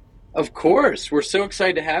 Of course. We're so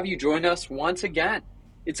excited to have you join us once again.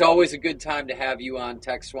 It's always a good time to have you on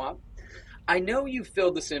TechSwamp. I know you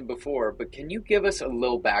filled this in before, but can you give us a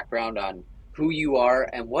little background on who you are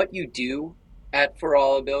and what you do at For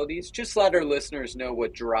All Abilities? Just let our listeners know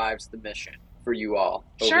what drives the mission for you all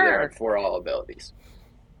over there at For All Abilities.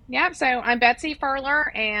 Yeah, so I'm Betsy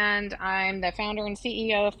Furler, and I'm the founder and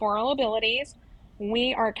CEO of For All Abilities.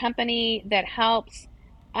 We are a company that helps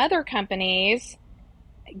other companies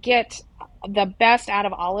get the best out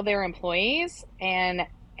of all of their employees, and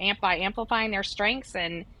by amplifying their strengths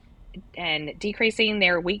and decreasing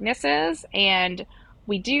their weaknesses. And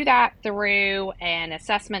we do that through an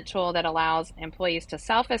assessment tool that allows employees to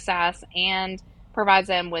self-assess and provides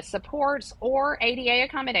them with supports or ADA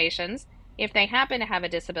accommodations if they happen to have a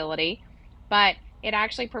disability. But it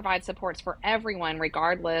actually provides supports for everyone,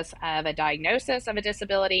 regardless of a diagnosis of a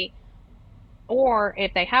disability, or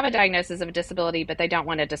if they have a diagnosis of a disability but they don't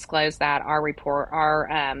want to disclose that.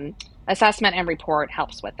 Our assessment and report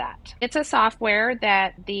helps with that. It's a software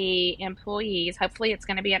that the employees, hopefully it's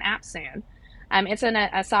going to be an app soon. It's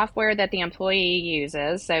a software that the employee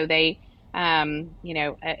uses. So they,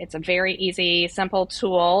 it's a very easy, simple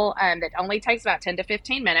tool that only takes about 10 to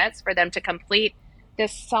 15 minutes for them to complete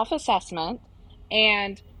this self-assessment.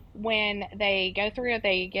 And when they go through it,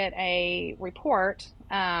 they get a report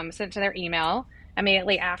sent to their email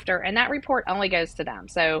immediately after, and that report only goes to them.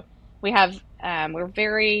 So we're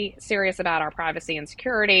very serious about our privacy and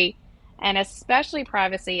security, and especially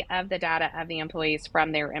privacy of the data of the employees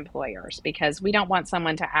from their employers, because we don't want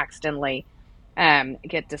someone to accidentally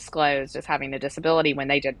get disclosed as having a disability when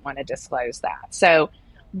they didn't want to disclose that. So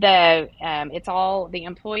the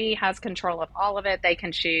employee has control of all of it. They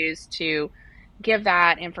can choose to give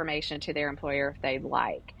that information to their employer if they'd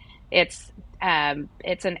like. It's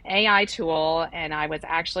an AI tool, and I was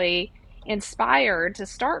actually inspired to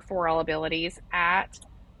start For All Abilities at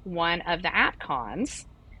one of the AppCons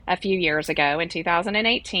a few years ago in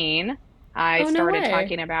 2018. I started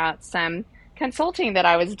talking about some consulting that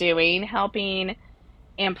I was doing, helping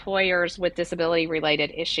employers with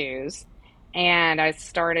disability-related issues. And I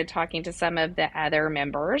started talking to some of the other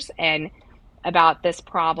members and about this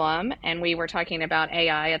problem, and we were talking about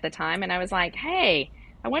AI at the time, and I was like, hey,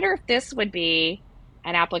 I wonder if this would be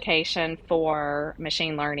an application for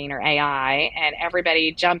machine learning or AI, and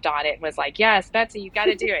everybody jumped on it and was like, yes, Betsy, you got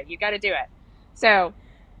to do it. You got to do it. So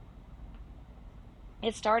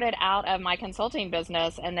it started out of my consulting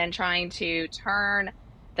business, and then trying to turn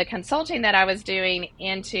the consulting that I was doing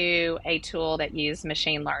into a tool that used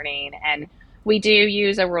machine learning. And we do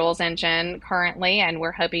use a rules engine currently, and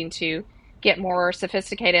we're hoping to get more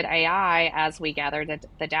sophisticated AI as we gather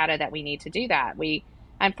the data that we need to do that. We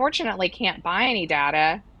unfortunately can't buy any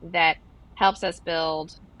data that helps us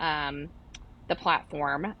build the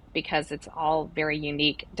platform, because it's all very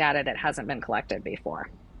unique data that hasn't been collected before.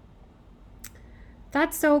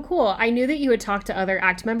 That's so cool. I knew that you had talked to other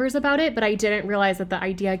ACT members about it, but I didn't realize that the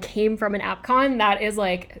idea came from an AppCon. That is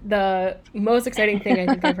like the most exciting thing I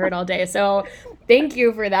think I've heard all day. So thank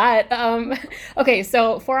you for that. Okay,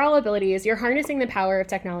 so For All Abilities, you're harnessing the power of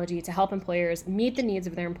technology to help employers meet the needs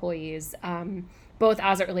of their employees, both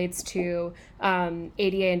as it relates to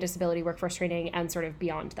ADA and disability workforce training and sort of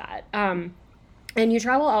beyond that. And you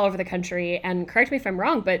travel all over the country, and correct me if I'm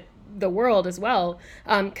wrong, but the world as well,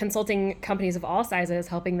 consulting companies of all sizes,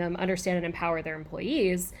 helping them understand and empower their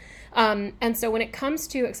employees. And so when it comes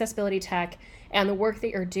to accessibility tech and the work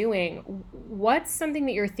that you're doing, what's something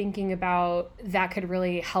that you're thinking about that could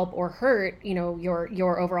really help or hurt,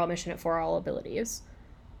 your overall mission at For All Abilities?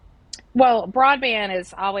 Well, broadband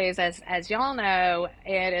is always, as y'all know,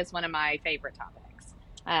 it is one of my favorite topics.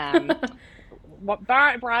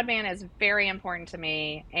 Broadband is very important to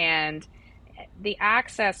me, and the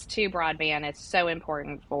access to broadband is so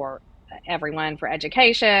important for everyone, for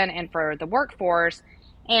education and for the workforce.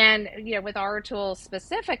 And, with our tools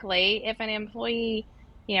specifically, if an employee,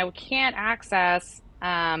 can't access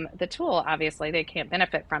the tool, obviously they can't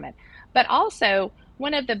benefit from it. But also,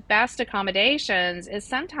 one of the best accommodations is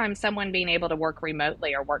sometimes someone being able to work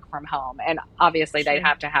remotely or work from home. And obviously they'd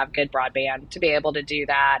have to have good broadband to be able to do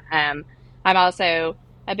that. I'm also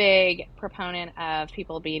a big proponent of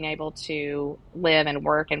people being able to live and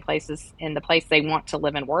work in the place they want to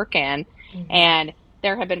live and work in. Mm-hmm. And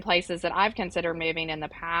there have been places that I've considered moving in the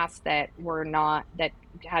past that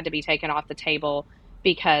had to be taken off the table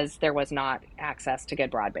because there was not access to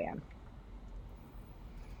good broadband.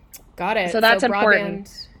 Got it. So that's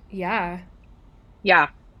important. Yeah. Yeah.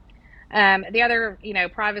 The other,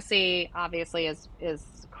 privacy obviously is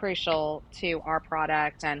crucial to our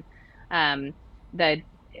product, and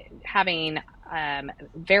having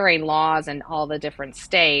varying laws in all the different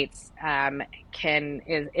states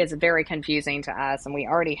is very confusing to us, and we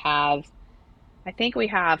already have I think we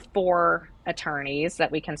have 4 attorneys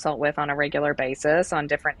that we consult with on a regular basis on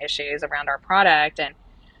different issues around our product.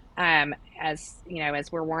 And as you know,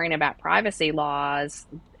 as we're worrying about privacy laws,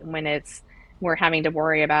 we're having to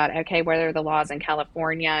worry about, okay, what are the laws in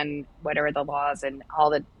California and what are the laws in all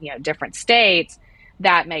the different states,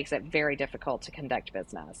 that makes it very difficult to conduct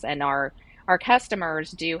business. And our customers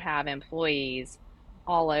do have employees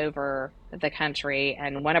all over the country,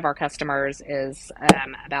 and one of our customers is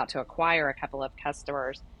about to acquire a couple of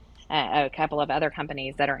other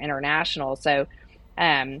companies that are international. So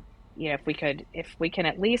if we can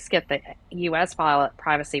at least get the U.S.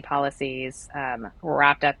 privacy policies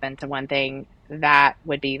wrapped up into one thing, that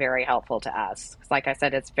would be very helpful to us. Because like I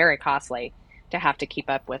said, it's very costly to have to keep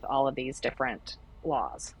up with all of these different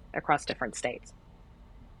laws across different states.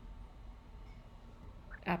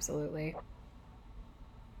 Absolutely.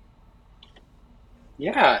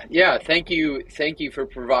 Yeah. Thank you for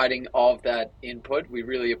providing all of that input. We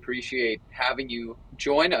really appreciate having you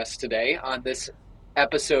join us today on this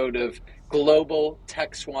episode of Global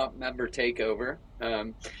Tech Swamp Member Takeover.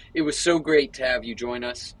 It was so great to have you join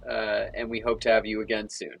us, and we hope to have you again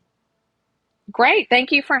soon. Great.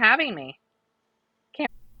 Thank you for having me.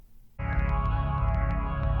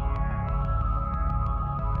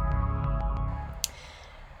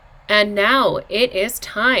 And now it is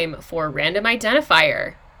time for Random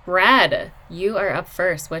Identifier. Brad, you are up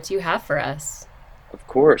first. What do you have for us? Of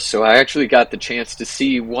course. So I actually got the chance to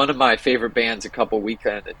see one of my favorite bands a couple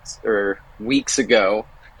weeks ago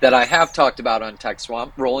that I have talked about on Tech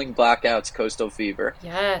Swamp, Rolling Blackout's Coastal Fever.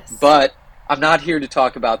 Yes. But I'm not here to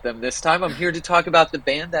talk about them this time. I'm here to talk about the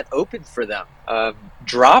band that opened for them,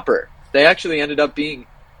 Dropper. They actually ended up being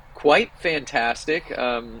quite fantastic.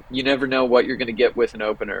 You never know what you're going to get with an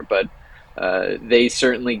opener, but they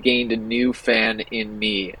certainly gained a new fan in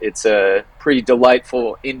me. It's a pretty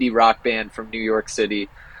delightful indie rock band from New York City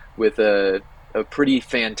with a pretty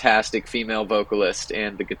fantastic female vocalist,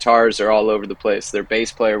 and the guitars are all over the place. Their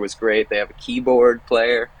bass player was great. They have a keyboard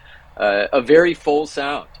player, a very full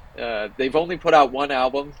sound. They've only put out one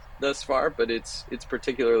album thus far, but it's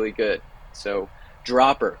particularly good. So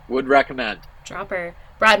Dropper, would recommend. Dropper.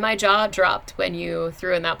 Brad, my jaw dropped when you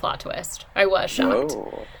threw in that plot twist. I was shocked.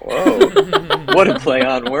 Whoa. What a play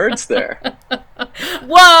on words there.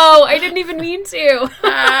 Whoa, I didn't even mean to.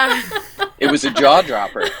 It was a jaw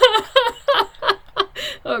dropper.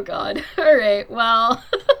 Oh, God. All right, well,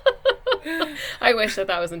 I wish that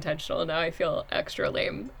was intentional. Now I feel extra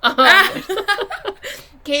lame.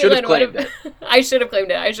 Caitlin, I should have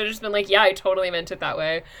claimed it. I should have just been like, yeah, I totally meant it that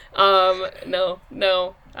way. No.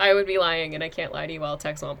 I would be lying, and I can't lie to you all,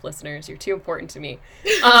 Tech Swamp listeners. You're too important to me.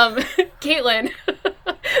 Caitlin,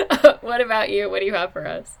 what about you? What do you have for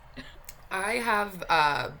us? I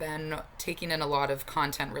have been taking in a lot of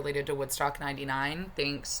content related to Woodstock 99,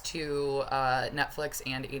 thanks to Netflix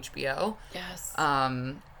and HBO. Yes.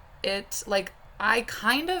 I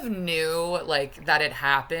kind of knew, that it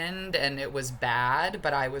happened and it was bad,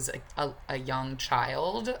 but I was a young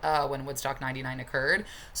child when Woodstock 99 occurred.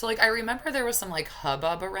 So, I remember there was some,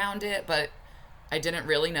 hubbub around it, but I didn't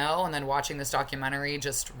really know. And then watching this documentary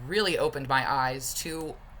just really opened my eyes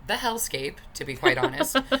to the hellscape, to be quite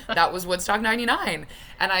honest. That was Woodstock 99.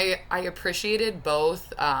 And I appreciated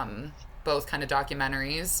both kind of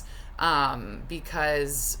documentaries.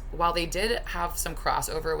 Because while they did have some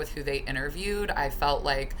crossover with who they interviewed, I felt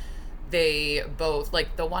like they both,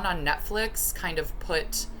 the one on Netflix kind of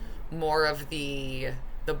put more of the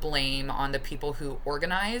blame on the people who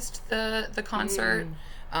organized the concert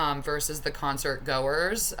versus the concert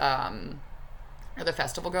goers or the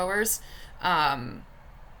festival goers.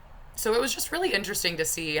 So it was just really interesting to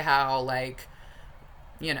see how,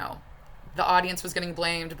 the audience was getting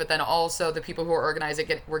blamed, but then also the people who were organizing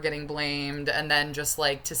it were getting blamed. And then just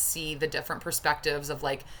to see the different perspectives of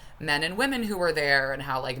men and women who were there, and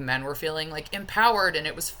how men were feeling empowered and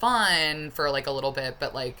it was fun for a little bit,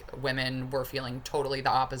 but women were feeling totally the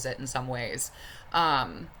opposite in some ways.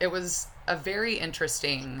 It was a very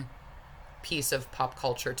interesting piece of pop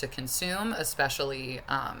culture to consume, especially,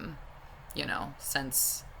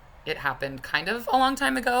 since it happened kind of a long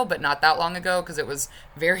time ago, but not that long ago, because it was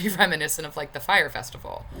very reminiscent of the Fire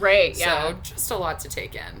Festival. Right, yeah. So just a lot to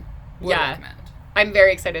take in. Would recommend. I'm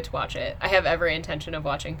very excited to watch it. I have every intention of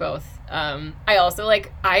watching both. I also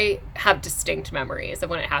I have distinct memories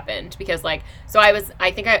of when it happened, because so I was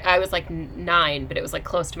 9, but it was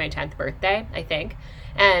close to my 10th birthday, I think.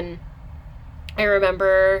 And I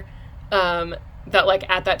remember that like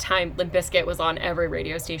at that time Limp Bizkit was on every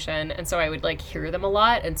radio station, and so I would like hear them a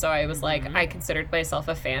lot, and so I was like, I considered myself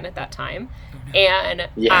a fan at that time. And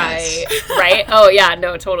Yes. right? Oh yeah,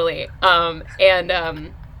 no, totally.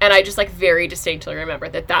 And I just like very distinctly remember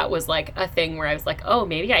that was like a thing where I was like, oh,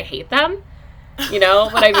 maybe I hate them. You know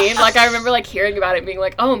what I mean? Like I remember like hearing about it and being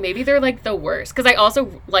like, oh, maybe they're like the worst. Because I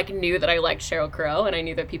also like knew that I liked Sheryl Crow, and I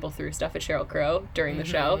knew that people threw stuff at Sheryl Crow during the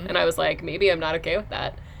show, and I was like, maybe I'm not okay with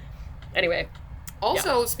that. Anyway.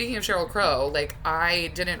 Also, speaking of Sheryl Crow, like,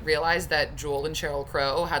 I didn't realize that Jewel and Sheryl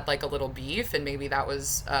Crow had, like, a little beef, and maybe that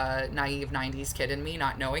was naive 90s kid in me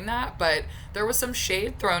not knowing that, but there was some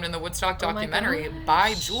shade thrown in the Woodstock documentary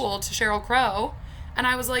by Jewel to Sheryl Crow, and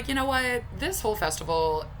I was like, you know what? This whole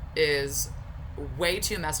festival is way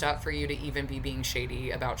too messed up for you to even be being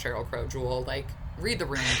shady about Sheryl Crow, Jewel. Like, read the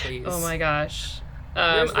room, please. Oh my gosh.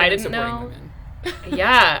 I didn't know.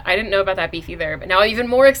 Yeah, I didn't know about that beef either, but now I'm even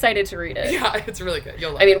more excited to read it. Yeah, it's really good.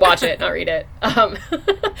 You'll love I mean, watch it, not read it.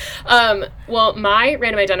 Well, my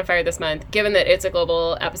random identifier this month, given that it's a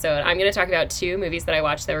global episode, I'm going to talk about 2 movies that I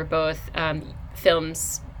watched that were both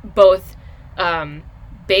films, both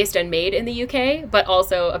based and made in the UK, but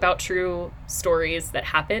also about true stories that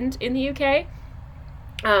happened in the UK.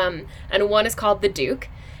 And one is called The Duke,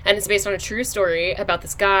 and it's based on a true story about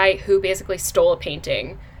this guy who basically stole a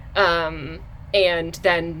painting, and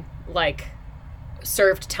then, like,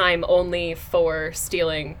 served time only for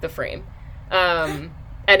stealing the frame. And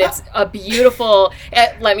it's a beautiful...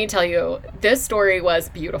 let me tell you, this story was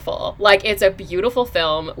beautiful. Like, it's a beautiful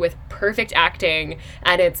film with perfect acting,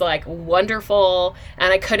 and it's, like, wonderful,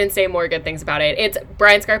 and I couldn't say more good things about it. It's...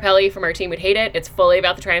 Brian Scarpelli from our team would hate it. It's fully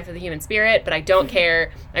about the triumph of the human spirit, but I don't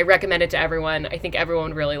care. I recommend it to everyone. I think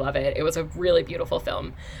everyone would really love it. It was a really beautiful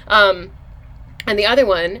film. And the other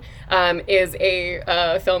one is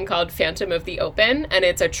a film called Phantom of the Open, and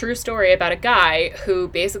it's a true story about a guy who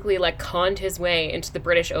basically like conned his way into the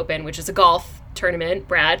British Open, which is a golf tournament.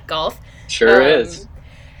 Brad, golf. Sure is.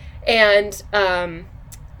 And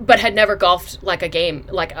but had never golfed like a game,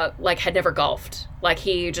 like had never golfed. Like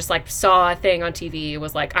he just like saw a thing on TV,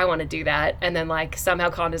 was like, I want to do that, and then like somehow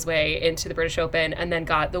conned his way into the British Open, and then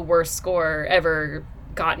got the worst score ever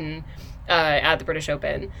gotten at the British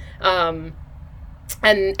Open.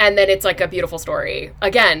 And then it's like a beautiful story.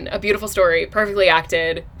 Again, a beautiful story, perfectly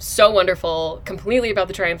acted, so wonderful, completely about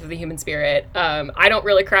the triumph of the human spirit. I don't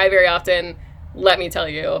really cry very often. Let me tell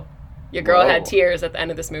you, your girl had tears at the end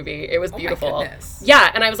of this movie. It was beautiful. My goodness. Yeah,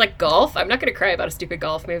 and I was like, golf? I'm not going to cry about a stupid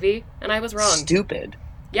golf movie. And I was wrong. Stupid.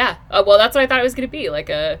 Yeah. Well, that's what I thought it was going to be, like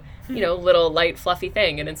a, little light, fluffy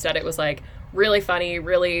thing. And instead it was like really funny,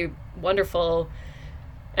 really wonderful.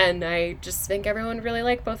 And I just think everyone would really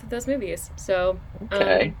like both of those movies. So,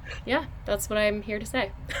 okay. Yeah, that's what I'm here to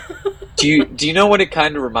say. Do you know what it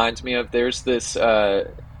kind of reminds me of? There's this,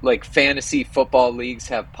 like, fantasy football leagues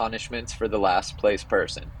have punishments for the last place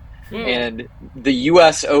person. And the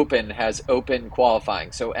U.S. Open has open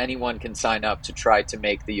qualifying, so anyone can sign up to try to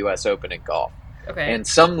make the U.S. Open in golf. Okay. And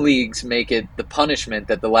some leagues make it the punishment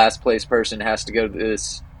that the last place person has to go to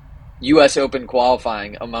this U.S. Open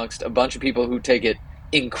qualifying amongst a bunch of people who take it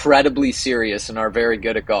incredibly serious and are very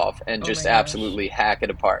good at golf and just absolutely hack it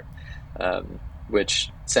apart, which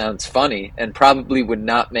sounds funny and probably would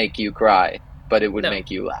not make you cry, but it would make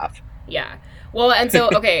you laugh. Yeah. Well, and so,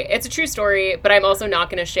 okay, it's a true story, but I'm also not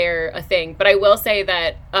going to share a thing. But I will say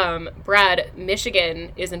that, Brad,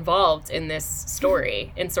 Michigan is involved in this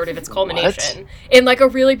story in sort of its culmination in like a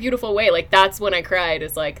really beautiful way. Like that's when I cried,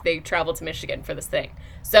 is like they traveled to Michigan for this thing.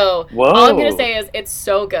 So all I'm going to say is it's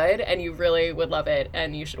so good and you really would love it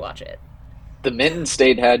and you should watch it. The Mitten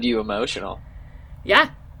State had you emotional.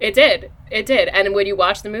 Yeah, it did. It did. And when you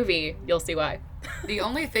watch the movie, you'll see why. The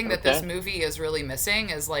only thing that this movie is really missing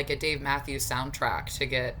is like a Dave Matthews soundtrack to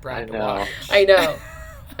get Brad to watch. I know.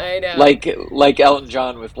 Like Elton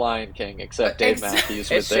John with Lion King, except Dave Matthews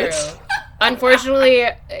with this. True. Unfortunately,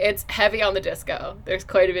 it's heavy on the disco. There's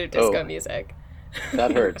quite a bit of disco music.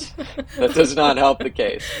 That hurts. That does not help the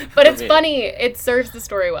case. But it's funny. It serves the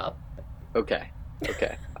story well. Okay.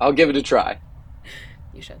 I'll give it a try.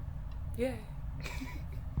 You should. Yay.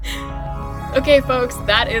 Okay, folks,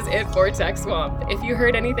 that is it for Tech Swamp. If you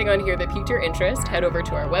heard anything on here that piqued your interest, head over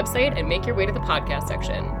to our website and make your way to the podcast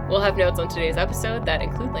section. We'll have notes on today's episode that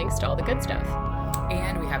include links to all the good stuff.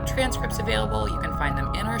 And we have transcripts available. You can find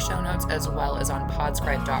them in our show notes as well as on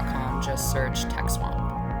podscribe.com. Just search Tech Swamp.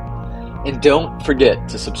 And don't forget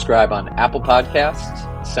to subscribe on Apple Podcasts,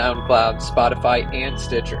 SoundCloud, Spotify, and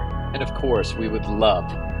Stitcher. And of course, we would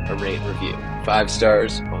love a rate review. 5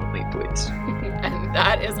 stars only, please. And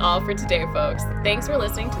that is all for today, folks. Thanks for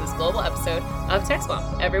listening to this global episode of Tech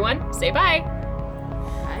Swamp. Everyone, say bye.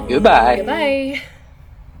 Goodbye. Goodbye.